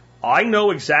way, I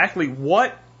know exactly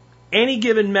what any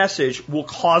given message will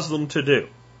cause them to do.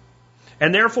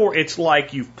 And therefore, it's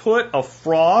like you've put a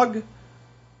frog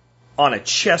on a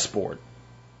chessboard,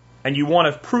 and you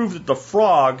want to prove that the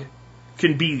frog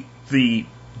can be the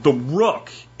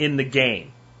rook in the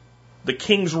game, the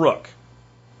king's rook,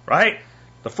 right?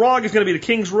 The frog is going to be the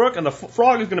king's rook, and the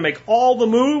frog is going to make all the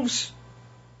moves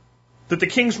that the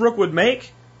king's rook would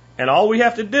make, and all we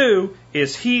have to do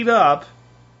is heat up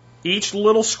each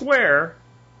little square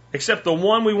except the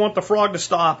one we want the frog to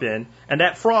stop in, and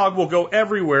that frog will go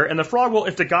everywhere, and the frog will,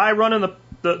 if the guy running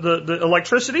the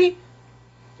electricity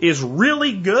is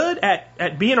really good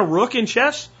at being a rook in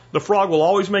chess, the frog will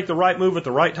always make the right move at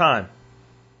the right time.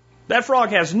 That frog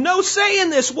has no say in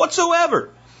this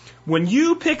whatsoever. When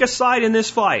you pick a side in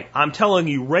this fight, I'm telling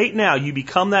you right now, you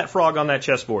become that frog on that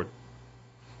chessboard.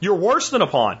 You're worse than a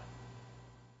pawn.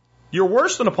 You're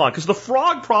worse than a pawn, because the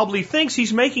frog probably thinks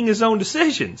he's making his own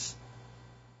decisions.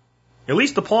 At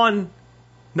least the pawn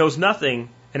knows nothing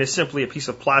and is simply a piece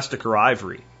of plastic or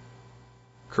ivory.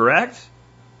 Correct?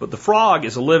 But the frog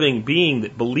is a living being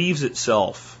that believes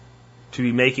itself to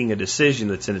be making a decision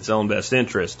that's in its own best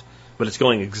interest, but it's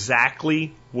going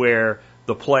exactly where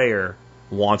the player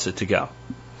wants it to go.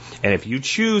 And if you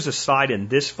choose a side in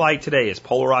this fight today, as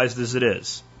polarized as it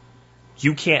is,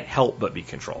 you can't help but be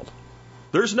controlled.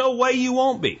 There's no way you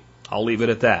won't be. I'll leave it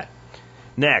at that.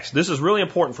 Next, this is really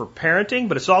important for parenting,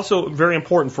 but it's also very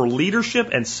important for leadership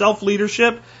and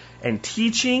self-leadership and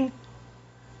teaching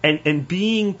and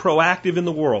being proactive in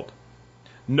the world.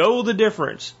 Know the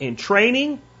difference in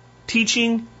training,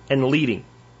 teaching, and leading.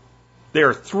 There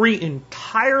are three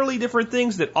entirely different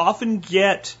things that often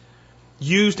get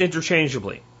used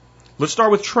interchangeably. Let's start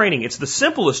with training. It's the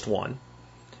simplest one,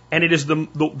 and it is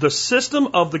the system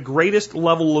of the greatest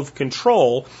level of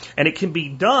control, and it can be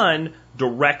done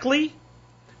directly,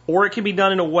 or it can be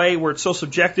done in a way where it's so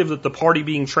subjective that the party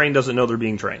being trained doesn't know they're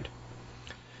being trained.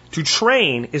 To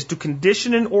train is to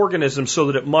condition an organism so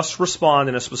that it must respond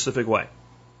in a specific way.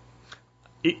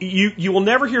 You will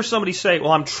never hear somebody say,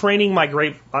 well, I'm teaching my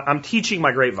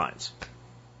grapevines.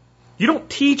 You don't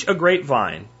teach a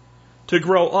grapevine to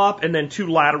grow up and then 2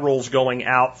 laterals going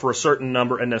out for a certain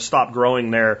number and then stop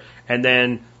growing there and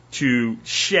then to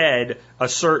shed a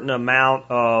certain amount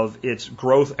of its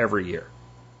growth every year.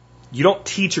 You don't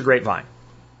teach a grapevine.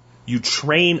 You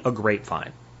train a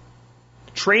grapevine.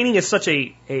 Training is such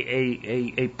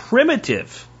a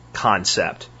primitive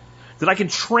concept that I can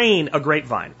train a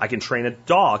grapevine. I can train a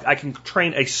dog. I can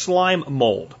train a slime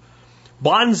mold.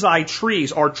 Bonsai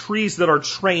trees are trees that are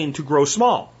trained to grow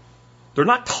small. They're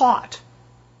not taught.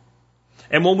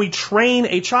 And when we train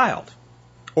a child,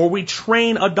 or we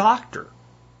train a doctor,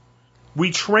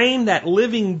 we train that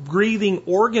living, breathing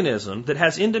organism that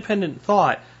has independent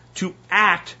thought to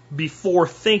act before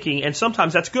thinking, and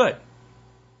sometimes that's good.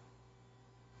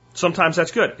 Sometimes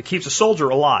that's good. It keeps a soldier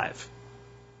alive.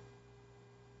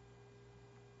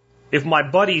 If my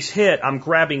buddy's hit, I'm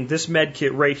grabbing this med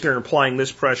kit right here and applying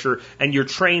this pressure, and you're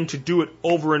trained to do it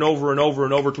over and over and over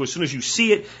and over to as soon as you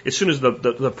see it, as soon as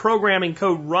the programming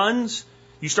code runs,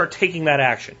 you start taking that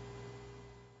action.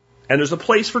 And there's a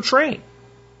place for train.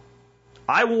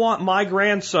 I want my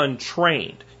grandson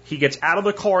trained. He gets out of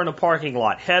the car in a parking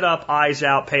lot, head up, eyes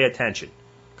out, pay attention.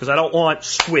 Because I don't want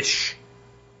swish,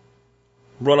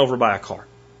 run over by a car.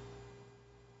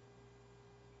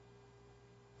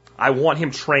 I want him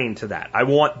trained to that. I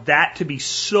want that to be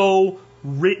so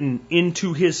written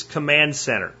into his command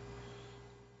center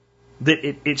that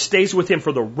it stays with him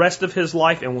for the rest of his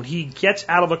life. And when he gets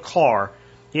out of a car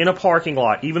in a parking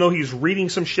lot, even though he's reading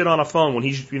some shit on a phone, when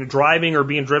he's driving or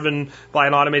being driven by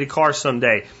an automated car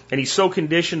someday, and he's so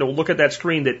conditioned to look at that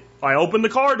screen that I open the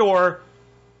car door,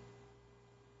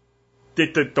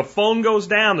 that the phone goes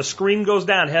down, the screen goes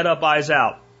down, head up, eyes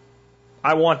out.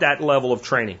 I want that level of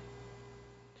training.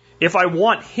 If I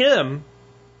want him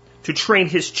to train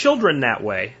his children that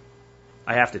way,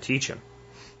 I have to teach him.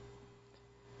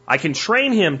 I can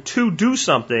train him to do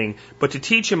something, but to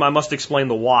teach him, I must explain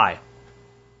the why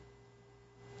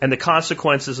and the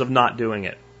consequences of not doing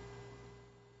it.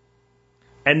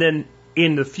 And then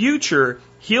in the future,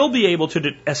 he'll be able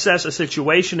to assess a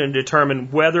situation and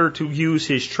determine whether to use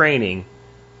his training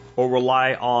or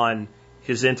rely on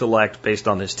his intellect based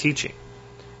on his teaching.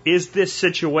 Is this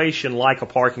situation like a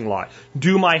parking lot?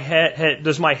 Does my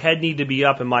head need to be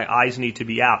up and my eyes need to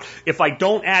be out? If I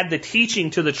don't add the teaching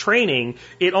to the training,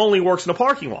 it only works in a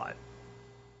parking lot.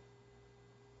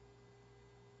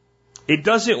 It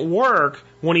doesn't work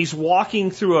when he's walking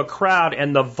through a crowd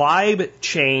and the vibe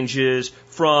changes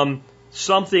from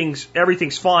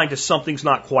everything's fine to something's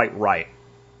not quite right.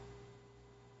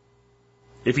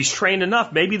 If he's trained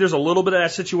enough, maybe there's a little bit of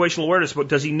that situational awareness, but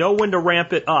does he know when to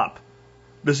ramp it up?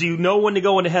 Does he know when to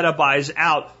go into head up, eyes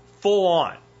out, full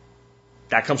on?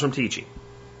 That comes from teaching.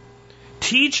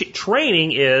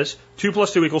 Training is 2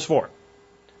 + 2 = 4.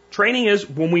 Training is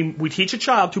when we teach a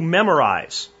child to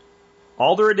memorize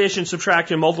all their addition,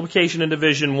 subtraction, multiplication, and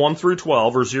division 1 through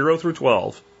 12 or 0 through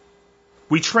 12.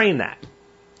 We train that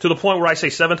to the point where I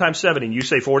say 7 times 7 and you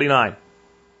say 49.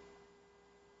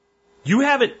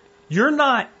 You're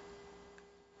not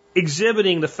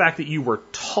exhibiting the fact that you were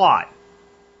taught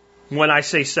when I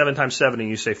say 7 times 7 and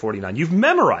you say 49. You've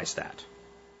memorized that.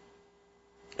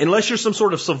 Unless you're some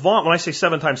sort of savant, when I say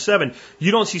 7 times 7,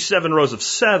 you don't see 7 rows of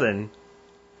 7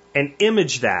 and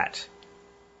image that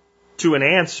to an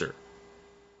answer.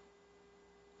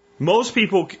 Most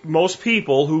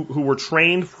people who were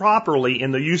trained properly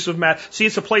in the use of math, see,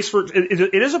 it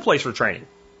is a place for training,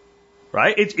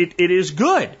 right? It is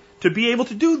good to be able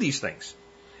to do these things.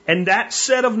 And that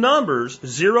set of numbers,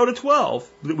 0 to 12,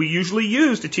 that we usually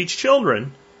use to teach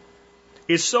children,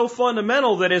 is so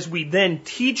fundamental that as we then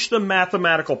teach them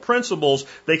mathematical principles,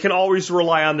 they can always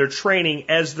rely on their training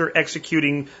as they're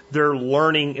executing their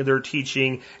learning, their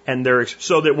teaching,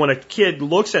 so that when a kid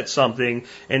looks at something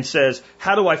and says,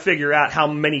 how do I figure out how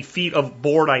many feet of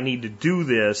board I need to do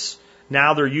this?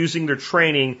 Now they're using their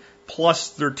training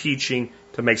plus their teaching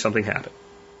to make something happen.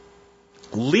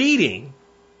 Leading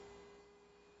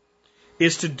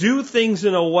is to do things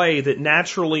in a way that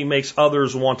naturally makes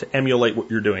others want to emulate what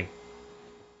you're doing.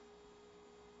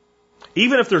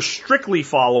 Even if they're strictly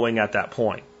following at that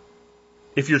point.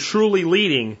 If you're truly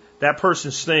leading, that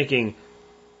person's thinking,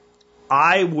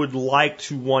 I would like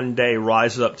to one day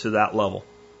rise up to that level.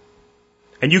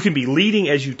 And you can be leading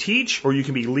as you teach, or you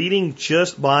can be leading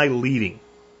just by leading.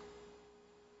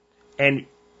 And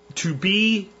to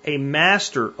be a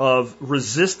master of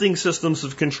resisting systems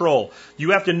of control,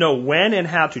 you have to know when and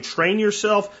how to train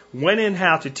yourself, when and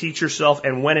how to teach yourself,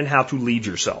 and when and how to lead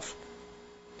yourself.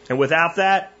 And without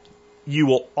that, you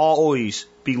will always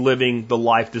be living the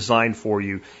life designed for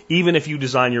you. Even if you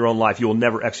design your own life, you will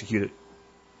never execute it.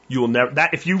 You will never,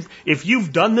 that, if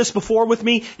you've done this before with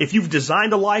me, if you've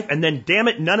designed a life and then damn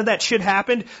it, none of that shit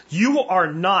happened, you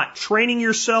are not training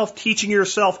yourself, teaching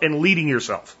yourself, and leading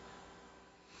yourself.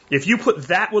 If you put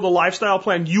that with a lifestyle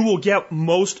plan, you will get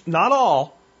most, not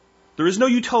all, there is no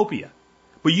utopia,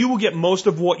 but you will get most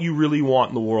of what you really want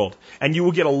in the world. And you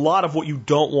will get a lot of what you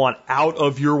don't want out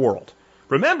of your world.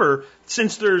 Remember,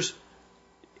 since there's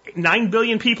 9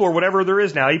 billion people or whatever there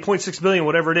is now, 8.6 billion,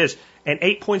 whatever it is, and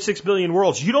 8.6 billion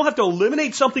worlds, you don't have to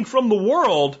eliminate something from the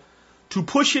world to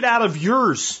push it out of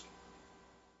yours,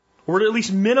 or to at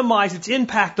least minimize its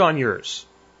impact on yours.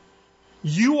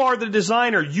 You are the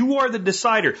designer. You are the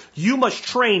decider. You must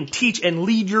train, teach, and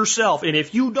lead yourself. And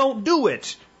if you don't do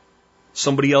it,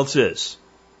 somebody else is.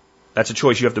 That's a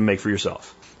choice you have to make for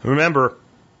yourself. Remember,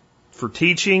 for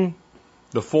teaching,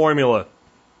 the formula: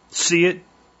 see it,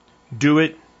 do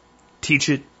it, teach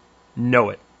it, know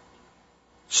it.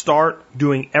 Start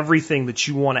doing everything that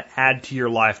you want to add to your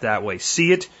life that way.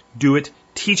 See it, do it,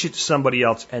 teach it to somebody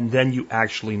else, and then you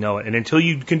actually know it. And until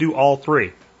you can do all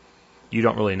three, you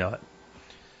don't really know it.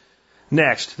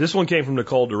 Next, this one came from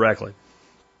Nicole directly.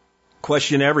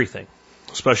 Question everything,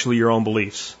 especially your own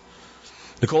beliefs.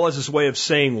 Nicole has this way of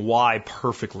saying why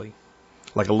perfectly,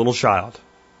 like a little child.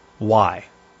 Why?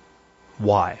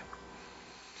 Why?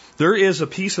 There is a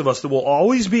piece of us that will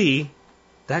always be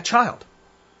that child.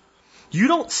 You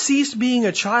don't cease being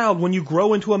a child when you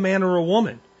grow into a man or a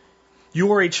woman.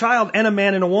 You are a child and a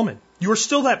man and a woman. You are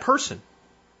still that person.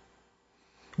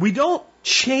 We don't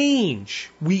change.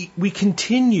 We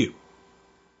continue.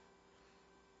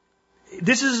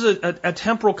 This is a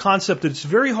temporal concept that's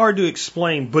very hard to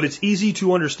explain, but it's easy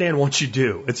to understand once you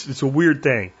do. It's a weird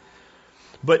thing.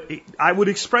 But I would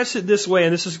express it this way,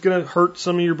 and this is going to hurt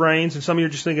some of your brains, and some of you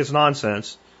just think it's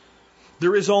nonsense.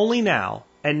 There is only now,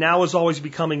 and now is always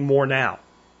becoming more now.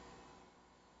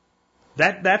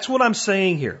 That's what I'm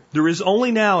saying here. There is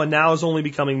only now, and now is only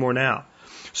becoming more now.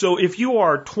 So if you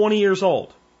are 20 years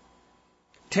old,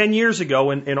 10 years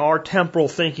ago, in our temporal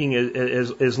thinking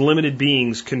as limited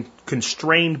beings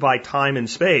constrained by time and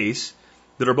space,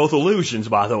 that are both illusions,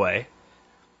 by the way,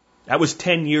 that was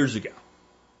 10 years ago.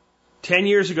 10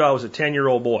 years ago, I was a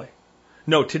 10-year-old boy.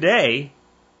 No, today,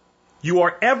 you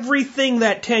are everything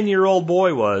that 10-year-old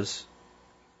boy was,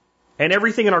 and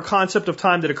everything in our concept of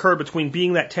time that occurred between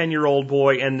being that 10-year-old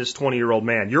boy and this 20-year-old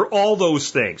man. You're all those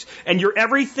things. And you're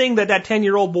everything that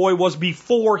 10-year-old boy was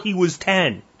before he was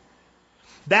 10.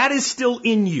 That is still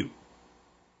in you.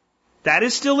 That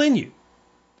is still in you.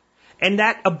 And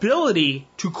that ability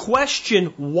to question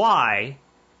why,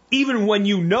 even when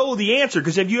you know the answer,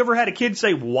 because have you ever had a kid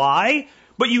say why,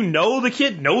 but you know the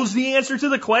kid knows the answer to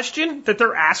the question that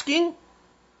they're asking?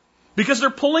 Because they're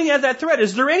pulling at that thread.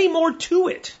 Is there any more to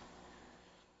it?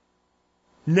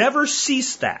 Never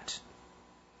cease that.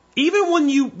 Even when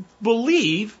you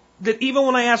believe that, even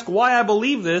when I ask why I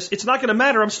believe this, it's not going to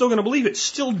matter. I'm still going to believe it.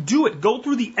 Still do it. Go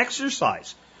through the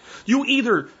exercise. You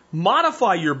either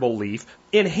modify your belief,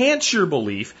 enhance your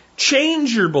belief,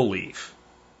 change your belief,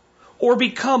 or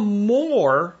become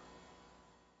more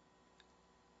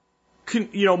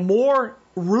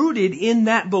rooted in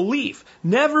that belief.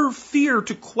 Never fear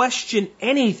to question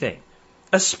anything,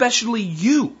 especially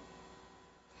you.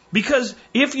 Because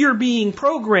if you're being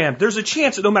programmed, there's a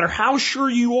chance that no matter how sure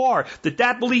you are that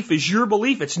that belief is your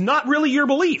belief, it's not really your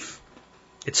belief.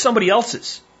 It's somebody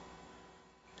else's.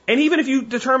 And even if you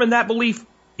determine that belief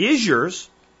is yours,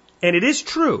 and it is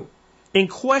true, in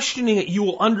questioning it, you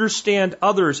will understand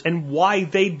others and why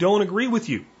they don't agree with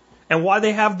you, and why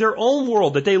they have their own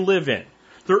world that they live in,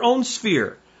 their own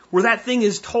sphere, where that thing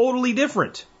is totally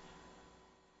different.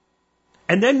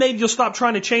 And then maybe you'll stop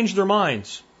trying to change their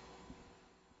minds.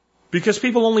 Because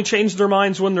people only change their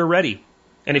minds when they're ready.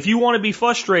 And if you want to be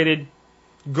frustrated,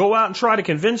 go out and try to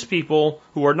convince people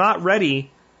who are not ready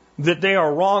that they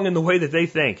are wrong in the way that they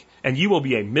think. And you will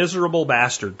be a miserable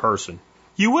bastard person.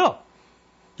 You will.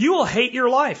 You will hate your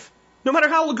life, no matter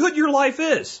how good your life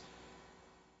is.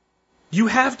 You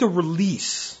have to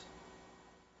release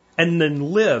and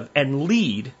then live and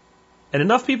lead. And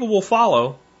enough people will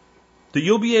follow that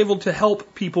you'll be able to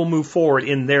help people move forward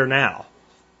in their now.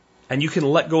 And you can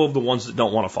let go of the ones that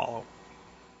don't want to follow.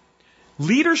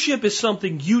 Leadership is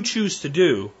something you choose to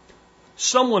do.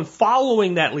 Someone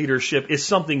following that leadership is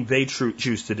something they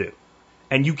choose to do.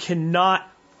 And you cannot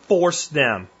force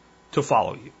them to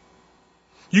follow you.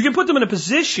 You can put them in a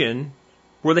position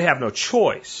where they have no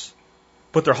choice,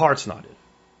 but their heart's not in it.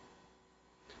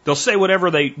 They'll say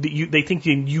whatever they think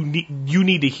you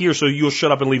need to hear, so you'll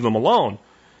shut up and leave them alone,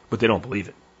 but they don't believe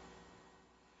it.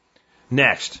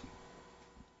 Next.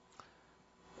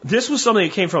 This was something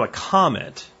that came from a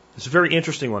comment. It's a very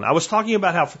interesting one. I was talking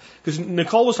about how, because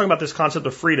Nicole was talking about this concept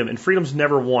of freedom, and freedom's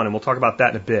never won, and we'll talk about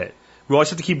that in a bit. We always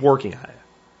have to keep working at it.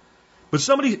 But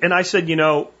somebody, and I said,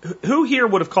 who here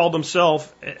would have called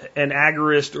themselves an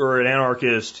agorist or an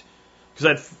anarchist? Because I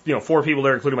had, 4 people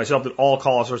there, including myself, that all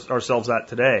call ourselves that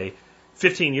today,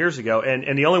 15 years ago,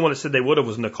 and the only one that said they would have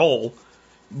was Nicole.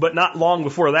 But not long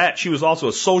before that, she was also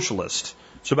a socialist.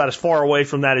 So about as far away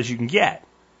from that as you can get.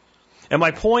 And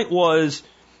my point was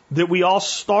that we all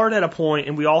start at a point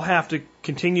and we all have to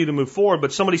continue to move forward.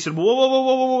 But somebody said,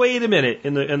 whoa, wait a minute,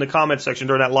 in the comment section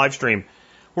during that live stream.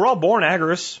 We're all born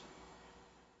agorists.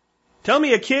 Tell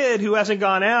me a kid who hasn't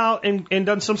gone out and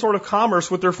done some sort of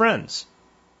commerce with their friends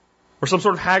or some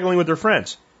sort of haggling with their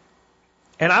friends.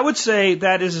 And I would say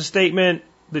that is a statement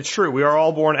that's true. We are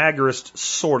all born agorists,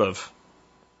 sort of.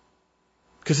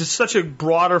 Because it's such a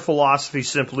broader philosophy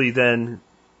simply than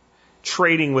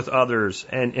trading with others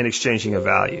and exchanging a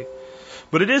value.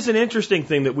 But it is an interesting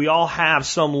thing that we all have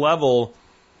some level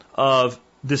of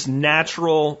this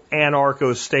natural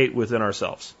anarcho state within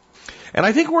ourselves. And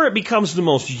I think where it becomes the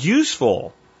most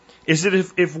useful is that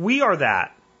if we are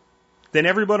that, then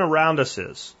everyone around us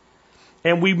is.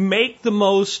 And we make the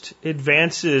most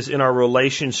advances in our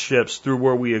relationships through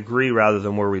where we agree rather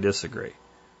than where we disagree.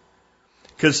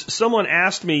 Because someone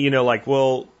asked me,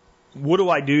 well, what do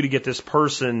I do to get this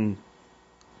person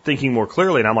thinking more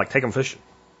clearly? And I'm like, take them fishing.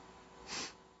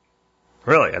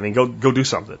 Really? I mean, go do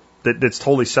something that's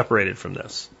totally separated from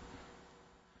this.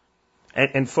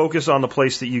 And focus on the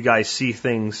place that you guys see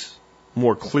things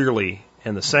more clearly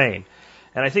and the same.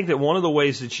 And I think that one of the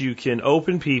ways that you can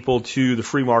open people to the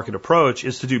free market approach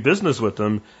is to do business with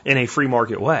them in a free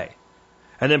market way.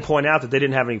 And then point out that they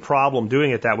didn't have any problem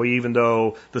doing it that way, even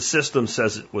though the system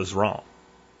says it was wrong.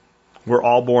 We're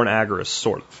all born agorists,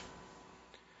 sort of.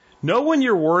 Know when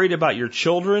you're worried about your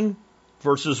children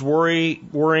versus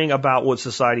worrying about what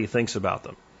society thinks about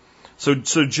them. So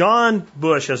John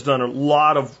Bush has done a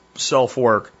lot of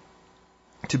self-work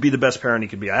to be the best parent he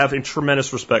could be. I have a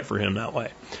tremendous respect for him that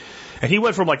way. And he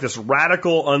went from like this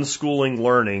radical unschooling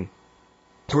learning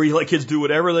to where you let kids do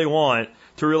whatever they want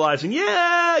to realizing, maybe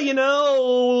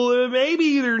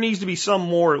there needs to be some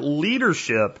more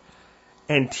leadership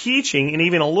and teaching and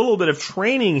even a little bit of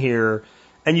training here,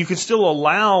 and you can still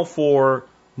allow for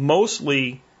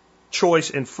mostly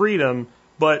choice and freedom,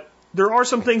 but there are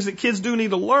some things that kids do need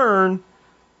to learn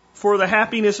for the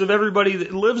happiness of everybody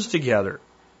that lives together.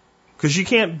 Because you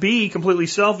can't be completely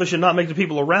selfish and not make the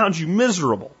people around you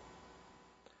miserable.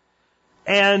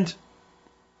 And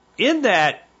in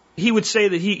that, he would say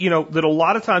that that a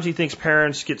lot of times he thinks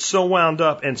parents get so wound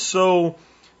up and so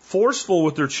forceful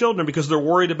with their children because they're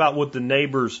worried about what the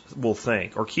neighbors will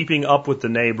think or keeping up with the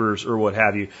neighbors or what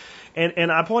have you.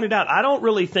 And I pointed out, I don't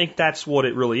really think that's what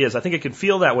it really is. I think it can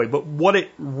feel that way. But what it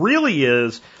really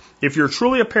is, if you're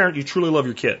truly a parent, you truly love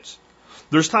your kids.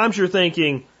 There's times you're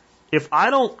thinking, if I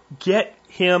don't get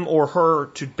him or her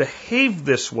to behave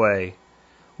this way,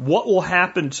 what will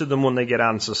happen to them when they get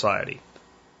out in society?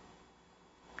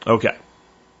 Okay.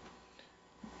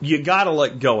 You got to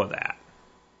let go of that.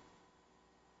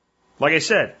 Like I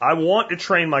said, I want to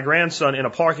train my grandson in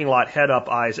a parking lot head up,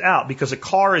 eyes out, because a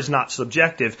car is not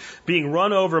subjective. Being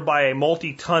run over by a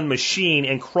multi-ton machine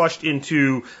and crushed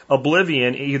into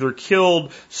oblivion, either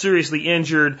killed, seriously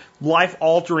injured,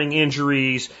 life-altering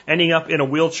injuries, ending up in a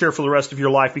wheelchair for the rest of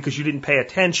your life because you didn't pay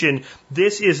attention,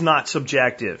 this is not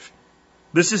subjective.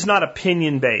 This is not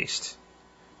opinion-based.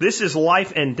 This is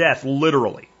life and death,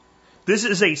 literally. This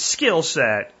is a skill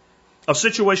set of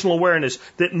situational awareness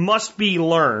that must be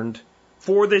learned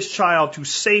for this child to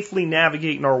safely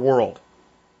navigate in our world.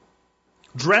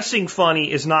 Dressing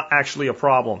funny is not actually a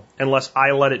problem unless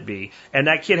I let it be. And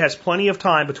that kid has plenty of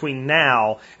time between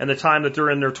now and the time that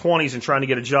they're in their 20s and trying to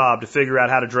get a job to figure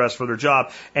out how to dress for their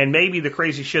job. And maybe the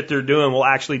crazy shit they're doing will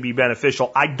actually be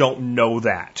beneficial. I don't know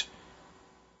that.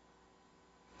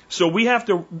 So we have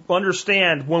to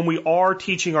understand when we are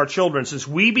teaching our children, since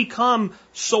we become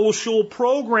social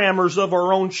programmers of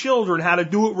our own children, how to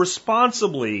do it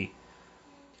responsibly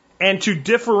and to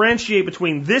differentiate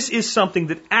between this is something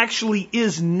that actually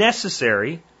is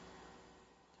necessary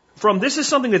from this is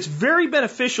something that's very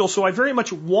beneficial, so I very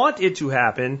much want it to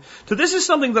happen, to this is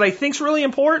something that I think is really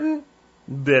important,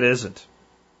 that isn't.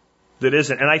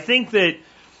 And I think that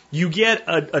you get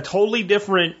a totally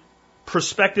different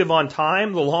perspective on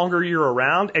time the longer you're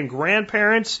around. And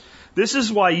grandparents, this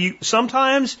is why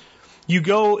sometimes you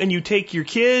go and you take your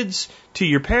kids to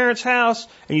your parents' house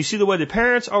and you see the way the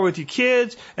parents are with your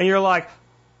kids and you're like,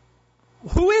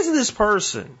 who is this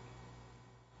person?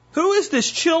 Who is this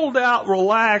chilled out,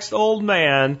 relaxed old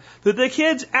man that the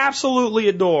kids absolutely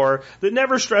adore that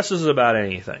never stresses about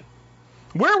anything?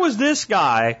 Where was this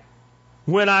guy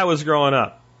when I was growing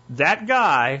up? That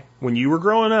guy, when you were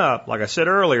growing up, like I said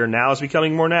earlier, now is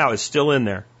becoming more now, is still in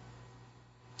there.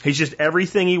 He's just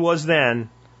everything he was then,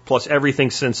 plus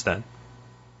everything since then.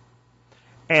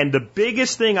 And the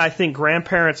biggest thing I think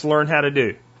grandparents learn how to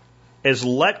do is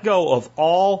let go of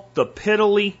all the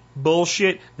piddly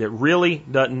bullshit that really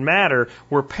doesn't matter,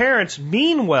 where parents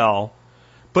mean well,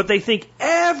 but they think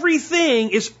everything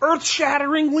is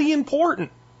earth-shatteringly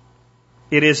important.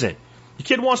 It isn't. Your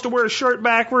kid wants to wear a shirt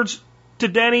backwards to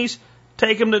Denny's,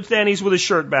 take him to Denny's with his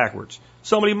shirt backwards.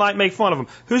 Somebody might make fun of him.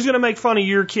 Who's going to make fun of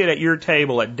your kid at your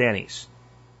table at Denny's?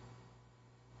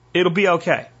 It'll be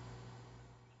okay.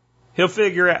 He'll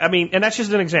figure out, and that's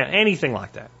just an example. Anything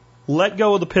like that. Let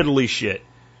go of the piddly shit.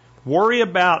 Worry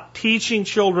about teaching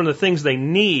children the things they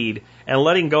need and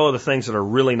letting go of the things that are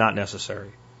really not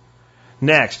necessary.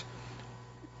 Next,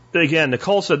 again,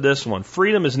 Nicole said this one,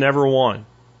 freedom is never won.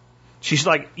 She's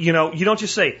like, you don't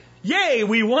just say, yay,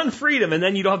 we won freedom, and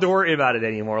then you don't have to worry about it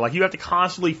anymore. Like, you have to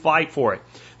constantly fight for it.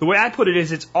 The way I put it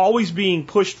is it's always being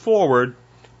pushed forward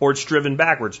or it's driven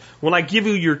backwards. When I give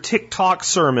you your tick-tock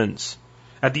sermons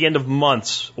at the end of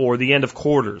months or the end of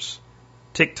quarters,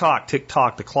 tick-tock,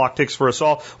 tick-tock, the clock ticks for us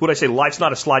all. What I say, life's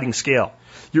not a sliding scale.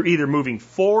 You're either moving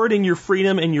forward in your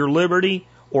freedom and your liberty,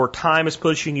 or time is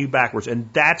pushing you backwards. And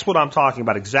that's what I'm talking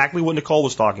about, exactly what Nicole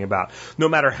was talking about. No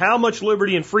matter how much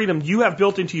liberty and freedom you have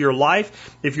built into your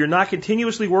life, if you're not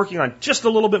continuously working on just a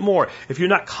little bit more, if you're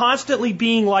not constantly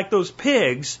being like those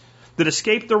pigs that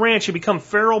escape the ranch and become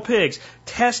feral pigs,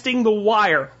 testing the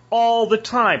wire all the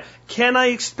time. Can I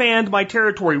expand my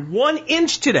territory 1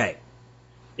 inch today?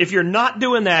 If you're not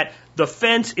doing that, the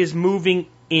fence is moving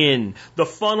in. The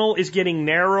funnel is getting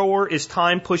narrower as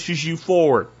time pushes you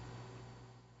forward.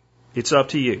 It's up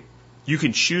to you. You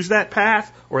can choose that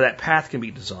path, or that path can be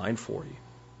designed for you.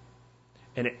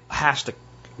 And it has to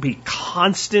be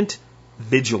constant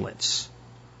vigilance.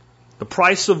 The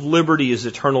price of liberty is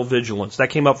eternal vigilance. That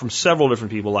came up from several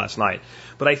different people last night.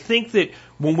 But I think that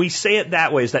when we say it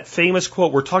that way, is that famous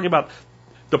quote, we're talking about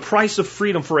the price of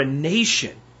freedom for a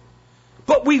nation.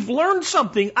 But we've learned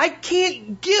something. I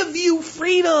can't give you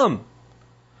freedom.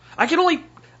 I can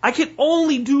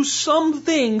only do some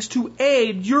things to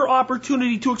aid your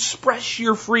opportunity to express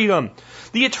your freedom.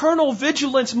 The eternal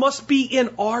vigilance must be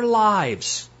in our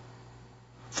lives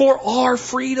for our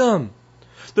freedom.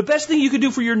 The best thing you can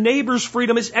do for your neighbor's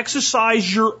freedom is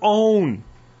exercise your own.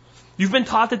 You've been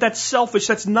taught that that's selfish.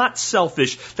 That's not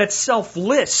selfish. That's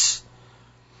selfless.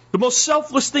 The most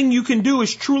selfless thing you can do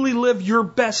is truly live your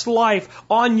best life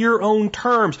on your own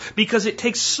terms, because it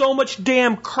takes so much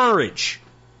damn courage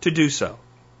to do so.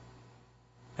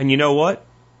 And you know what?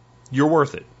 You're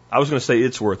worth it. I was going to say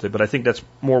it's worth it, but I think that's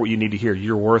more what you need to hear.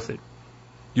 You're worth it.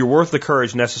 You're worth the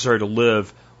courage necessary to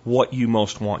live what you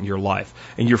most want in your life.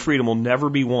 And your freedom will never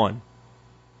be won.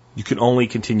 You can only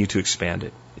continue to expand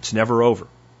it. It's never over.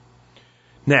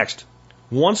 Next,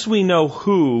 once we know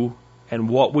who and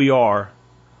what we are,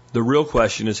 the real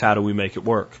question is, how do we make it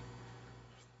work?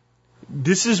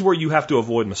 This is where you have to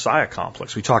avoid Messiah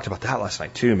complex. We talked about that last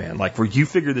night too, man. Like, where you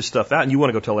figure this stuff out and you want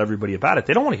to go tell everybody about it.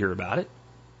 They don't want to hear about it.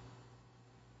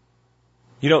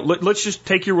 Let's just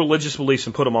take your religious beliefs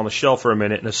and put them on the shelf for a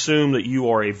minute and assume that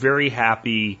you are a very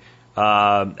happy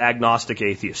agnostic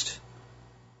atheist.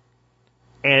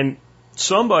 And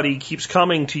somebody keeps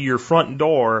coming to your front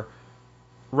door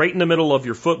right in the middle of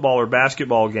your football or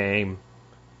basketball game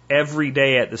every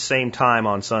day at the same time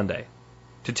on Sunday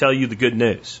to tell you the good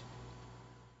news.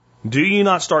 Do you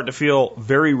not start to feel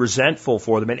very resentful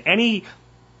for them? And any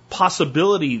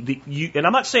possibility that and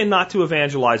I'm not saying not to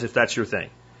evangelize if that's your thing.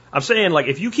 I'm saying, like,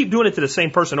 if you keep doing it to the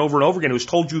same person over and over again who's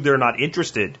told you they're not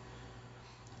interested,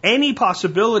 any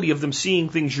possibility of them seeing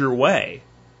things your way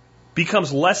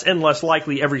becomes less and less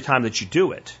likely every time that you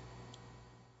do it.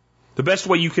 The best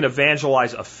way you can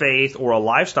evangelize a faith or a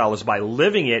lifestyle is by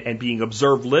living it and being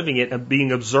observed living it and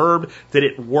being observed that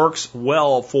it works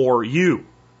well for you.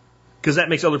 Because that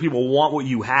makes other people want what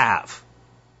you have.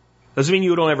 Doesn't mean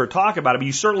you don't ever talk about it, but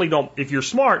you certainly don't, if you're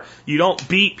smart, you don't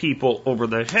beat people over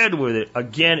the head with it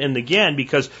again and again,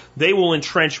 because they will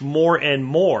entrench more and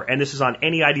more. And this is on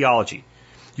any ideology.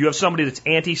 You have somebody that's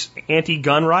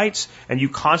anti-gun rights, and you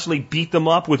constantly beat them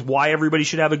up with why everybody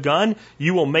should have a gun,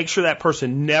 you will make sure that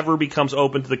person never becomes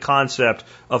open to the concept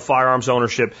of firearms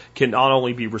ownership can not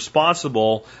only be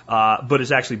responsible, but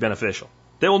is actually beneficial.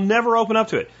 They will never open up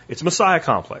to it. It's a Messiah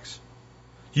complex.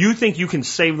 You think you can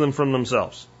save them from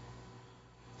themselves.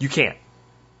 You can't.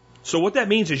 So what that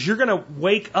means is you're going to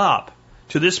wake up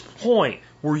to this point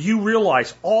where you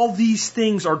realize all these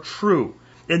things are true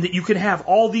and that you can have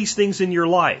all these things in your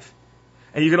life.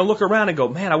 And you're going to look around and go,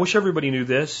 man, I wish everybody knew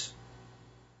this.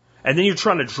 And then you're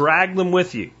trying to drag them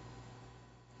with you.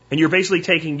 And you're basically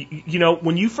taking,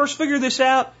 when you first figure this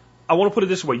out, I want to put it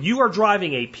this way. You are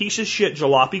driving a piece of shit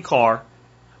jalopy car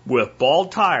with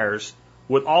bald tires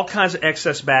with all kinds of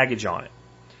excess baggage on it.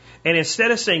 And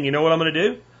instead of saying, you know what I'm going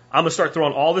to do? I'm going to start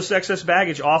throwing all this excess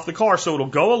baggage off the car so it'll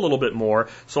go a little bit more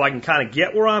so I can kind of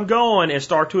get where I'm going and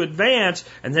start to advance,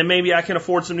 and then maybe I can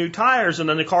afford some new tires, and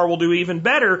then the car will do even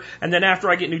better, and then after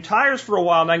I get new tires for a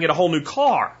while, then I can get a whole new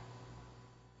car.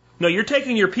 No, you're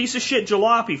taking your piece of shit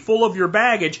jalopy full of your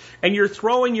baggage, and you're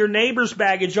throwing your neighbor's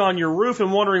baggage on your roof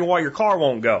and wondering why your car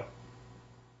won't go.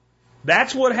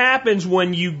 That's what happens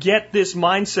when you get this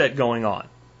mindset going on.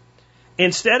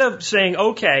 Instead of saying,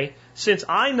 okay, since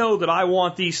I know that I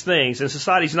want these things, and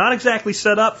society's not exactly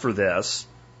set up for this,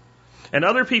 and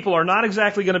other people are not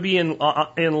exactly going to be in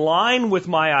line with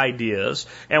my ideas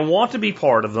and want to be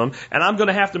part of them, and I'm going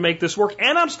to have to make this work,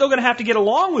 and I'm still going to have to get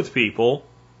along with people,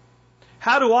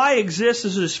 how do I exist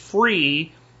as this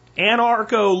free,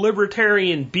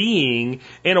 anarcho-libertarian being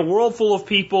in a world full of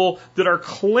people that are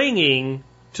clinging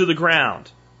to the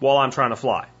ground while I'm trying to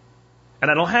fly? And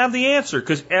I don't have the answer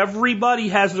because everybody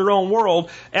has their own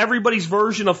world. Everybody's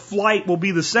version of flight will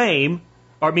be the same,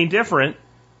 different.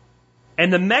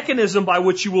 And the mechanism by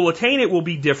which you will attain it will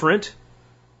be different.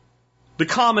 The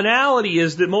commonality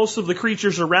is that most of the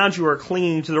creatures around you are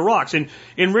clinging to the rocks. And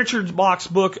in Richard Bach's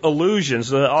book, Illusions,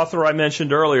 the author I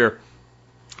mentioned earlier,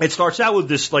 it starts out with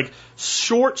this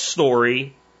short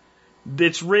story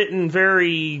that's written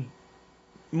very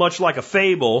much like a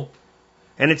fable.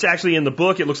 And it's actually in the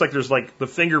book, it looks like there's the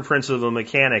fingerprints of a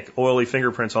mechanic, oily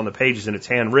fingerprints on the pages, and it's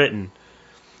handwritten.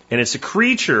 And it's a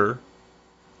creature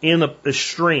in a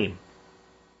stream.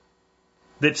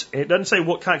 It doesn't say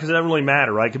what kind, because it doesn't really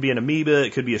matter, right? It could be an amoeba,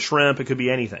 it could be a shrimp, it could be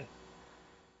anything.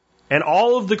 And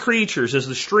all of the creatures, as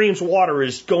the stream's water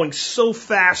is going so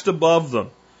fast above them,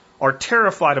 are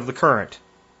terrified of the current.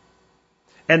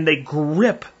 And they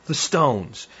grip the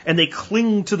stones, and they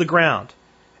cling to the ground.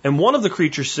 And one of the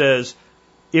creatures says,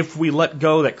 if we let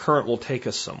go, that current will take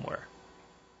us somewhere.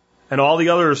 And all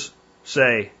the others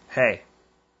say, hey,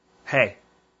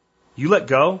 you let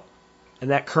go, and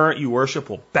that current you worship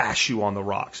will bash you on the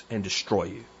rocks and destroy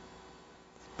you.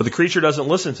 But the creature doesn't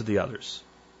listen to the others.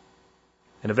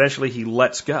 And eventually he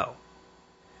lets go.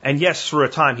 And yes, for a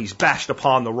time he's bashed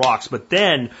upon the rocks, but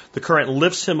then the current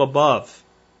lifts him above.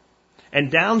 And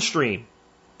downstream,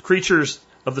 creatures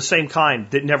of the same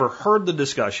kind that never heard the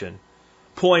discussion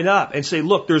point up and say,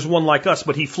 look, there's one like us,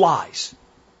 but he flies.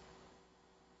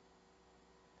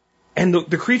 And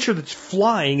the creature that's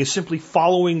flying is simply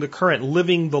following the current,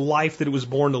 living the life that it was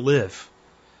born to live.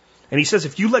 And he says,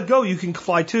 if you let go, you can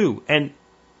fly too. And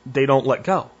they don't let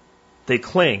go. They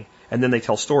cling. And then they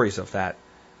tell stories of that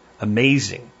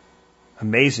amazing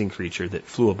creature that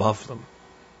flew above them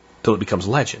till it becomes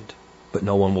legend. But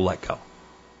no one will let go.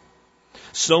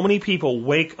 So many people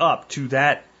wake up to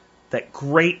that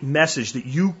great message that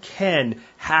you can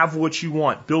have what you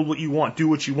want, build what you want, do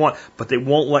what you want, but they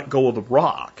won't let go of the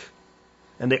rock.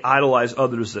 And they idolize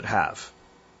others that have.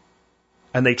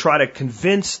 And they try to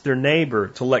convince their neighbor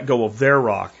to let go of their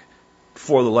rock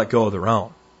before they let go of their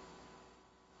own.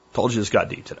 Told you this got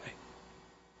deep today.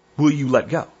 Will you let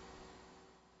go?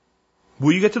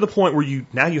 Will you get to the point where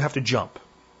now you have to jump?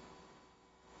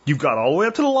 You've got all the way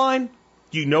up to the line.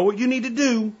 You know what you need to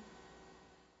do.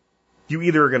 You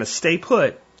either are going to stay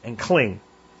put and cling,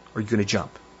 or you're going to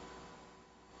jump.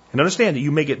 And understand that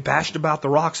you may get bashed about the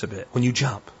rocks a bit when you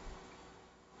jump.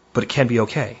 But it can be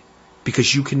okay,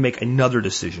 because you can make another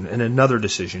decision, and another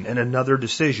decision, and another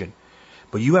decision.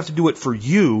 But you have to do it for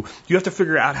you. You have to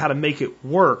figure out how to make it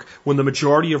work when the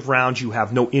majority of rounds you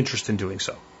have no interest in doing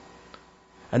so.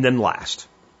 And then last.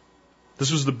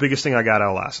 This was the biggest thing I got out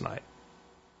of last night.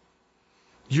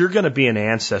 You're going to be an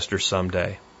ancestor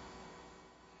someday.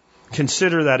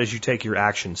 Consider that as you take your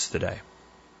actions today.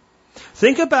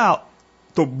 Think about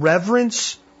the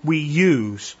reverence we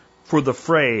use for the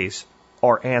phrase,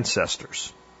 our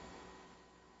ancestors.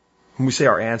 When we say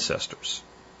our ancestors,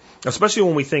 especially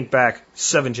when we think back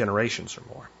 7 generations or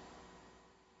more,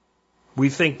 we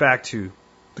think back to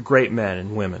the great men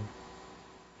and women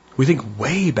We think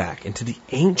way back into the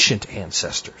ancient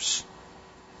ancestors,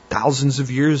 thousands of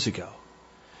years ago,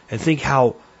 and think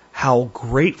how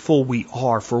grateful we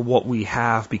are for what we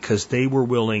have because they were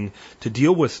willing to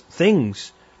deal with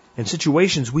things and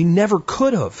situations we never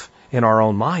could have in our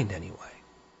own mind anyway.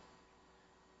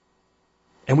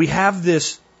 And we have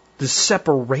this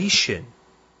separation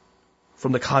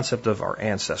from the concept of our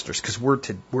ancestors because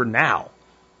we're now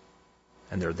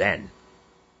and they're then.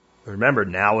 Remember,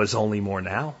 now is only more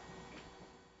now.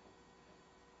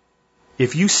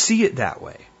 If you see it that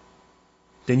way,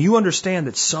 then you understand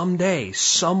that someday,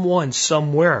 someone,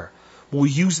 somewhere will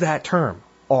use that term,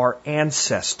 our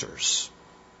ancestors,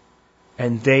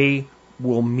 and they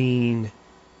will mean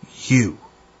you.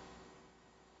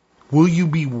 Will you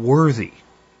be worthy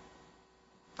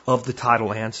of the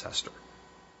title ancestor?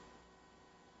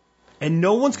 And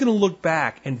no one's going to look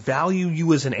back and value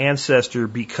you as an ancestor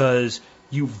because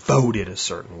you voted a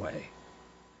certain way.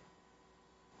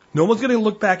 No one's going to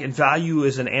look back and value you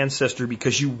as an ancestor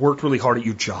because you worked really hard at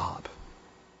your job.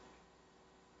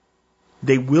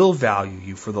 They will value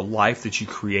you for the life that you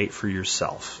create for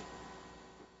yourself,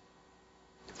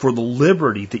 for the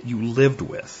liberty that you lived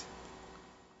with,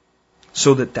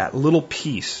 so that that little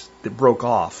piece that broke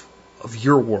off of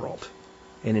your world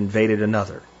and invaded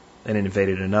another, and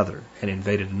invaded another, and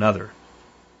invaded another,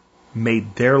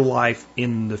 made their life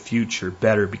in the future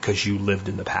better because you lived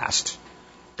in the past.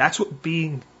 That's what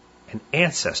being an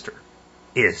ancestor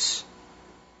is.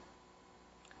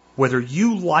 Whether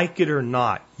you like it or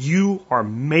not, you are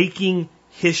making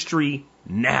history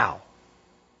now.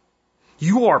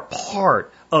 You are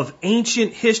part of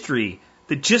ancient history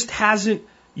that just hasn't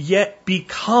yet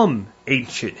become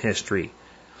ancient history.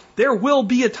 There will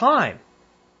be a time.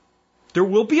 There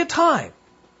will be a time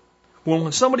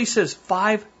when somebody says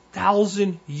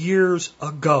 5,000 years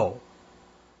ago,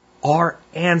 our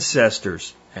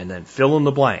ancestors, and then fill in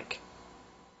the blank,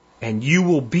 and you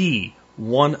will be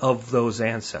one of those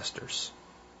ancestors.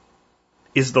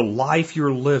 Is the life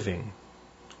you're living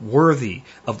worthy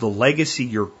of the legacy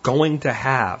you're going to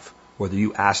have, whether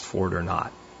you asked for it or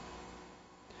not?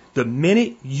 The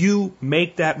minute you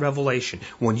make that revelation,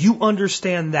 when you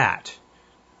understand that,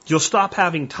 you'll stop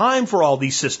having time for all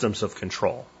these systems of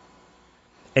control.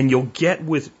 And you'll get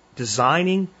with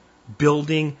designing,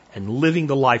 building, and living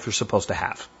the life you're supposed to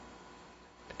have.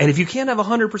 And if you can't have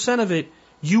 100% of it,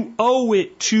 you owe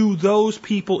it to those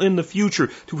people in the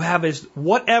future to have as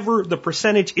whatever the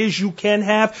percentage is you can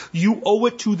have, you owe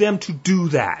it to them to do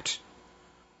that.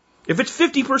 If it's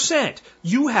 50%,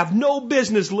 you have no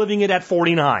business living it at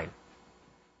 49.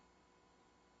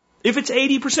 If it's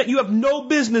 80%, you have no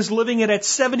business living it at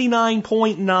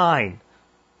 79.9.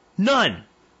 None.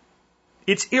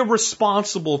 It's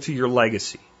irresponsible to your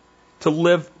legacy to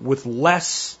live with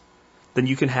less than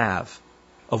you can have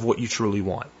of what you truly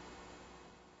want.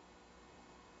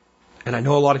 And I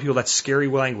know a lot of people, that's scary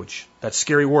language. That's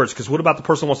scary words. Because what about the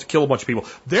person who wants to kill a bunch of people?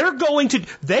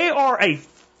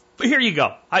 Here you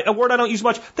go. A word I don't use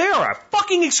much. They are a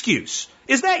fucking excuse.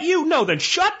 Is that you? No, then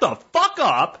shut the fuck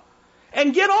up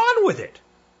and get on with it.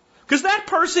 Because that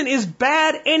person is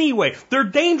bad anyway. They're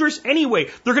dangerous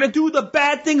anyway. They're going to do the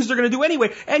bad things they're going to do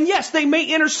anyway. And yes, they may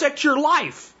intersect your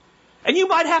life. And you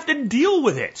might have to deal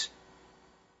with it.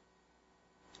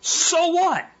 So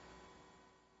what?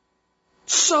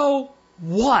 So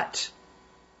what?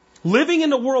 Living in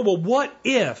the world of what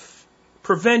if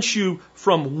prevents you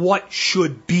from what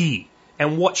should be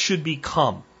and what should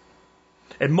become.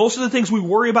 And most of the things we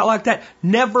worry about like that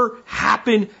never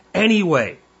happen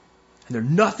anyway. And they're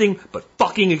nothing but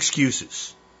fucking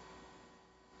excuses.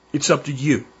 It's up to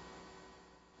you.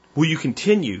 Will you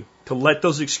continue to let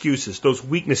those excuses, those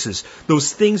weaknesses,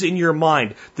 those things in your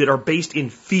mind that are based in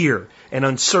fear and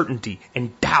uncertainty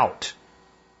and doubt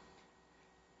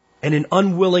and an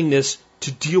unwillingness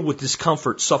to deal with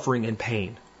discomfort, suffering, and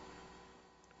pain?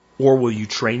 Or will you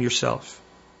train yourself?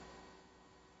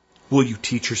 Will you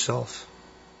teach yourself?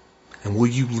 And will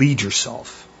you lead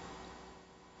yourself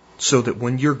so that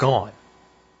when you're gone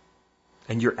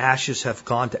and your ashes have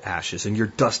gone to ashes and your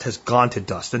dust has gone to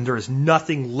dust and there is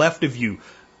nothing left of you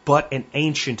but an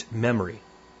ancient memory,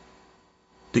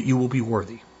 that you will be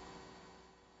worthy?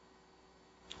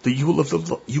 That you will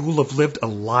have lived a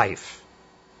life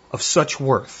of such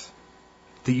worth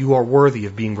that you are worthy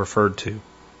of being referred to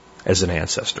as an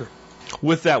ancestor.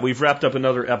 With that, we've wrapped up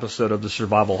another episode of the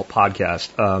Survival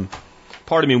Podcast.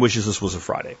 Part of me wishes this was a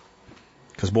Friday,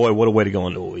 because boy, what a way to go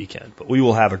into a weekend. But we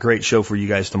will have a great show for you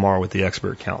guys tomorrow with the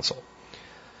Expert Council.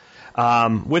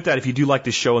 With that, if you do like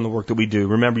this show and the work that we do,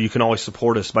 remember you can always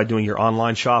support us by doing your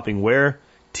online shopping where?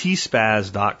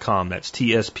 tspaz.com. That's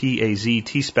T-S-P-A-Z,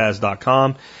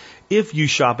 tspaz.com. If you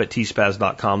shop at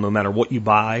tspaz.com, no matter what you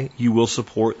buy, you will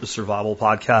support the Survival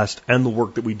Podcast and the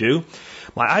work that we do.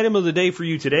 My item of the day for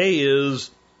you today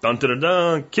is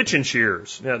dun-dun-dun-dun, kitchen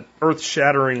shears. Yeah,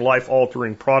 earth-shattering,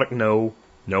 life-altering product. No.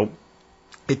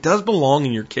 It does belong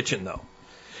in your kitchen, though.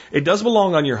 It does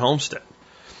belong on your homestead.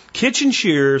 Kitchen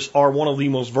shears are one of the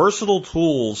most versatile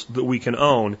tools that we can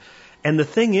own. And the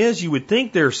thing is, you would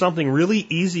think they're something really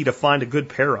easy to find a good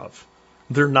pair of.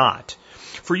 They're not.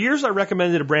 For years, I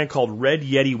recommended a brand called Red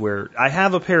Yeti Ware. I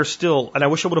have a pair still, and I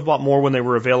wish I would have bought more when they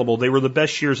were available. They were the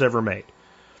best shears ever made.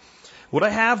 What I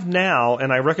have now,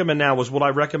 and I recommend now, was what I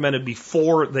recommended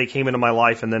before they came into my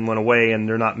life and then went away, and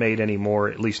they're not made anymore,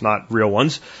 at least not real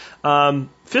ones.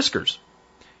 Fiskars.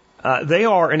 They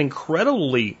are an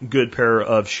incredibly good pair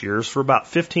of shears for about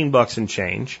 $15 and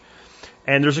change.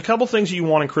 And there's a couple things you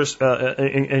want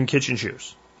in kitchen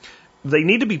shears. They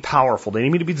need to be powerful. They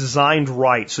need to be designed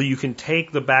right so you can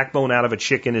take the backbone out of a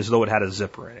chicken as though it had a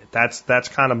zipper in it. That's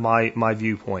kind of my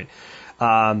viewpoint.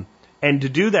 And to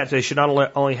do that, they should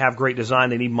not only have great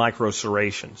design, they need micro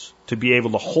serrations to be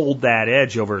able to hold that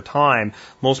edge over time.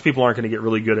 Most people aren't going to get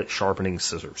really good at sharpening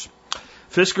scissors.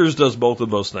 Fiskars does both of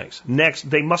those things. Next,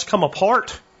 they must come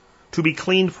apart to be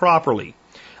cleaned properly.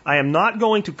 I am not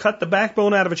going to cut the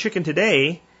backbone out of a chicken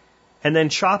today and then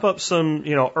chop up some,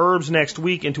 herbs next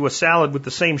week into a salad with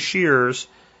the same shears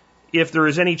if there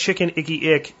is any chicken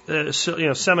icky ick,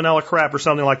 salmonella crap or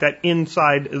something like that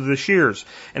inside the shears.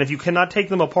 And if you cannot take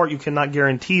them apart, you cannot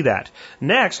guarantee that.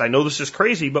 Next, I know this is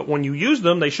crazy, but when you use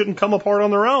them, they shouldn't come apart on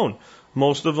their own.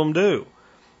 Most of them do.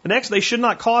 Next, they should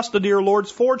not cost the dear Lord's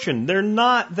fortune. They're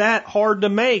not that hard to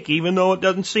make, even though it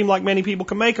doesn't seem like many people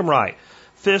can make them right.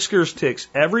 Fiskars ticks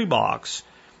every box.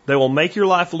 They will make your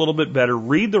life a little bit better.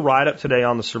 Read the write-up today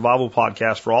on the Survival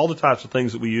Podcast for all the types of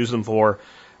things that we use them for.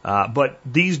 But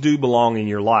these do belong in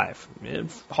your life.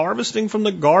 Harvesting from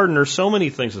the garden, there's so many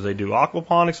things that they do.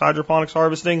 Aquaponics, hydroponics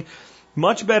harvesting.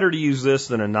 Much better to use this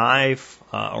than a knife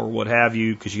or what have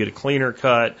you, because you get a cleaner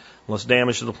cut, less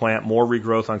damage to the plant, more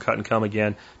regrowth on cut and come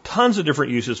again. Tons of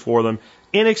different uses for them.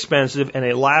 Inexpensive, and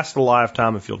they last a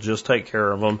lifetime if you'll just take care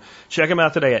of them. Check them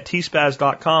out today at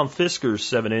tspaz.com. Fiskars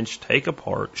 7-inch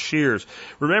take-apart shears.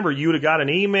 Remember, you would have got an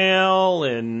email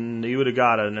and you would have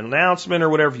got an announcement or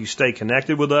whatever. If you stay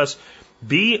connected with us,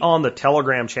 be on the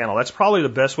Telegram channel. That's probably the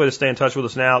best way to stay in touch with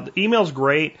us now. The email's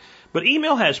great, but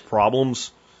email has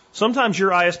problems. Sometimes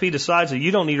your ISP decides that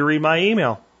you don't need to read my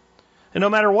email. And no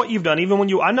matter what you've done, even when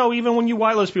you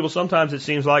whitelist people, sometimes it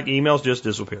seems like emails just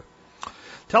disappear.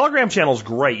 Telegram channel is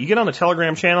great. You get on the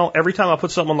Telegram channel, every time I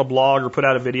put something on the blog or put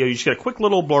out a video, you just get a quick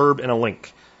little blurb and a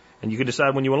link. And you can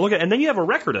decide when you want to look at it. And then you have a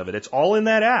record of it. It's all in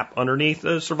that app underneath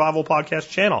the Survival Podcast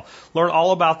channel. Learn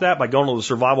all about that by going to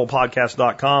the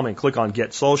survivalpodcast.com and click on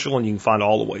Get Social, and you can find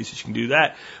all the ways that you can do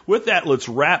that. With that, let's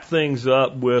wrap things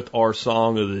up with our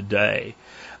song of the day.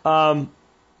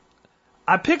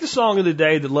 I picked a song of the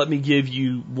day that let me give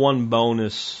you one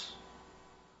bonus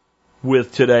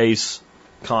with today's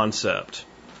concept.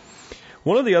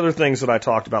 One of the other things that I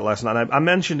talked about last night, I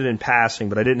mentioned it in passing,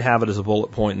 but I didn't have it as a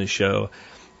bullet point in the show,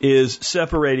 is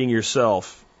separating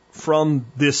yourself from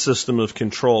this system of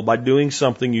control by doing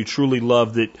something you truly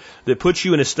love that puts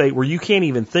you in a state where you can't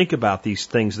even think about these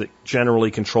things that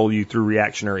generally control you through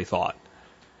reactionary thought.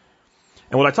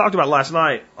 And what I talked about last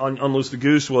night on Loose the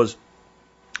Goose was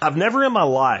I've never in my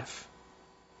life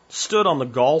stood on the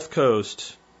Gulf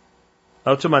Coast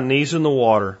up to my knees in the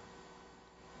water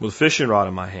with a fishing rod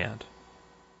in my hand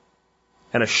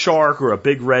and a shark or a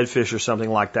big redfish or something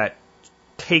like that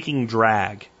taking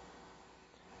drag,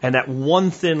 and that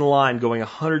one thin line going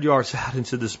 100 yards out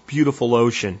into this beautiful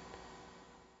ocean.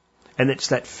 And it's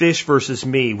that fish versus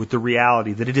me with the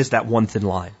reality that it is that one thin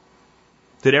line.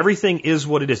 That everything is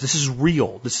what it is. This is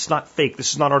real. This is not fake.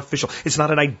 This is not artificial. It's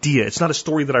not an idea. It's not a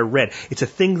story that I read. It's a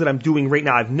thing that I'm doing right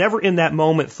now. I've never in that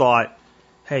moment thought,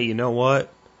 hey, you know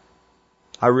what?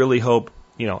 I really hope,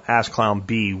 Ass Clown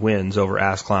B wins over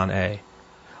Ass Clown A.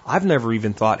 I've never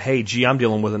even thought, hey, gee, I'm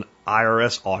dealing with an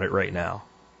IRS audit right now.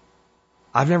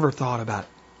 I've never thought about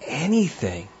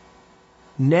anything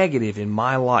negative in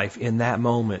my life in that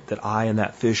moment that I and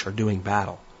that fish are doing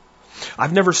battle.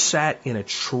 I've never sat in a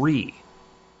tree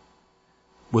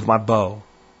with my bow,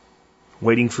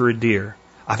 waiting for a deer.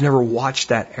 I've never watched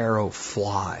that arrow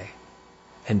fly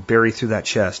and bury through that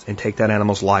chest and take that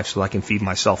animal's life so that I can feed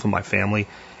myself and my family.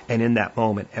 And in that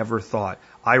moment, ever thought,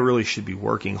 I really should be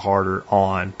working harder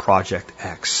on Project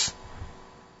X.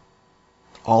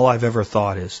 All I've ever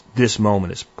thought is, this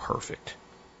moment is perfect.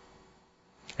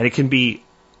 And it can be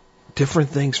different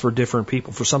things for different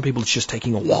people. For some people, it's just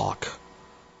taking a walk.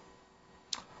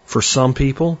 For some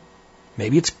people,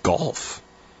 maybe it's golf.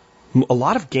 A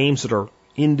lot of games that are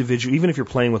individual, even if you're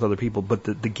playing with other people, but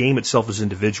the game itself is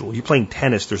individual. You're playing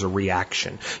tennis, there's a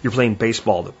reaction. You're playing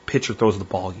baseball, the pitcher throws the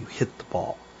ball, you hit the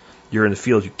ball. You're in the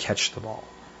field, you catch the ball.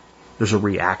 There's a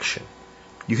reaction.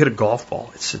 You hit a golf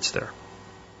ball, it sits there.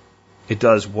 It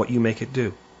does what you make it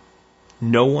do.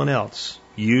 No one else,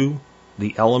 you,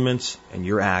 the elements, and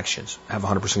your actions have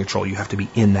 100% control. You have to be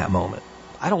in that moment.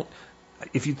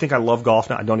 If you think I love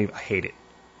golf now, I hate it.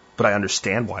 But I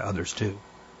understand why others do.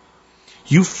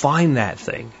 You find that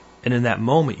thing, and in that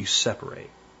moment you separate.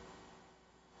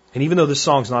 And even though this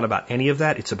song's not about any of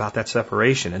that, it's about that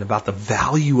separation and about the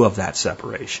value of that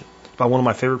separation. It's by one of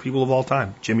my favorite people of all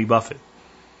time, Jimmy Buffett.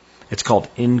 It's called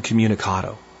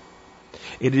Incommunicado.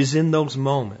 It is in those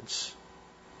moments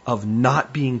of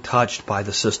not being touched by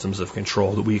the systems of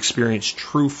control that we experience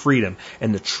true freedom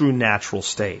and the true natural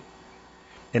state.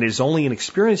 And it is only in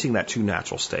experiencing that true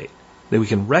natural state that we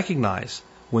can recognize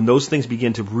when those things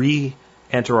begin to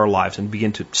re-enter our lives and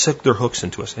begin to sink their hooks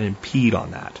into us and impede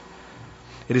on that.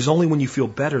 It is only when you feel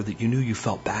better that you knew you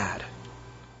felt bad.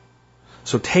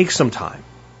 So take some time.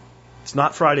 It's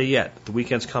not Friday yet, but the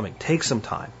weekend's coming. Take some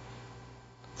time.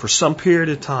 For some period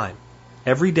of time,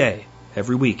 every day,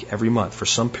 every week, every month, for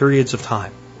some periods of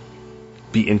time,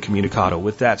 be incommunicado.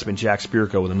 With that, it's been Jack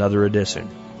Spirko with another edition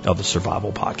of the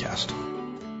Survival Podcast.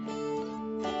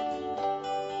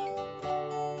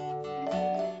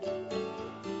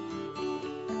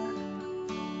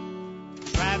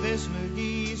 Travis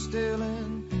McGee still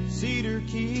in Cedar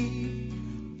Key.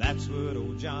 That's what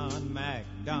old John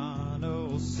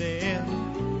MacDonald said.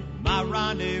 My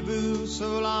rendezvous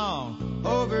so long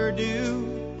overdue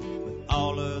with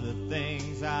all of the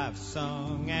things I've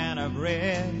sung and I've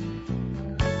read.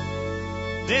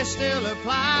 They still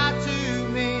apply to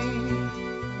me.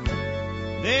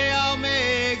 They all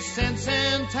make sense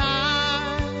in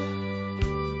time.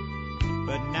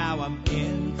 But now I'm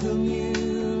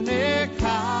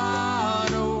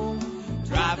incommunicado,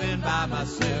 driving by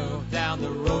myself down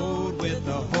the road with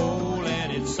a hole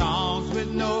in its songs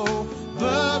with no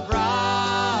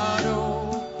vibrato,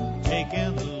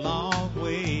 taking the long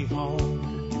way home.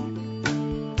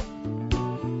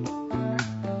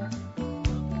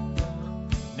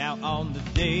 Now on the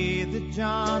day that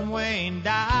John Wayne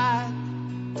died,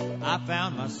 I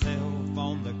found myself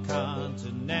on the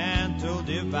Continental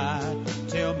Divide.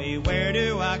 Tell me, where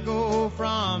do I go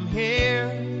from here?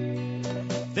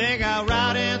 Think I'll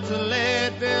ride into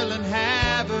Leadville and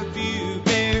have a few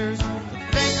beers.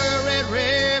 Think of Red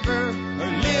River or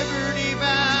Liberty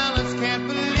Valance. Can't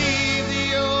believe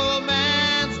the old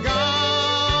man's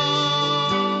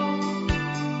gone.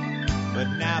 But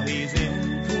now he's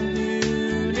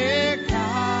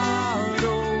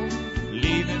incommunicado,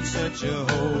 leaving such a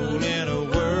hole in a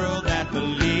world that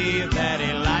believed that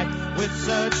a life with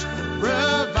such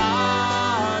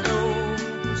bravado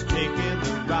was taking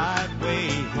the right way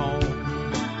home.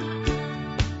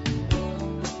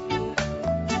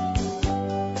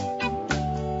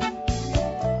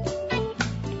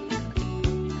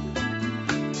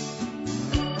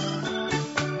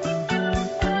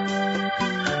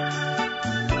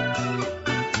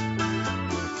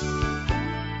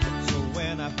 So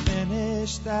when I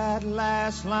finished that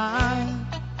last line,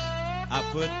 I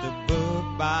put the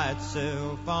book by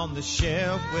itself on the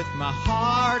shelf with my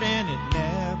heart in it,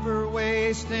 never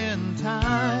wasting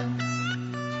time,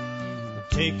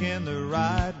 taking the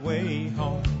right way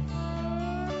home.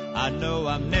 I know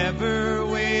I'm never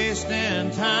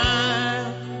wasting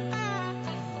time,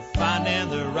 finding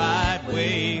the right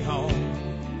way home.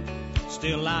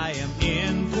 Still I am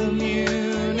in communion.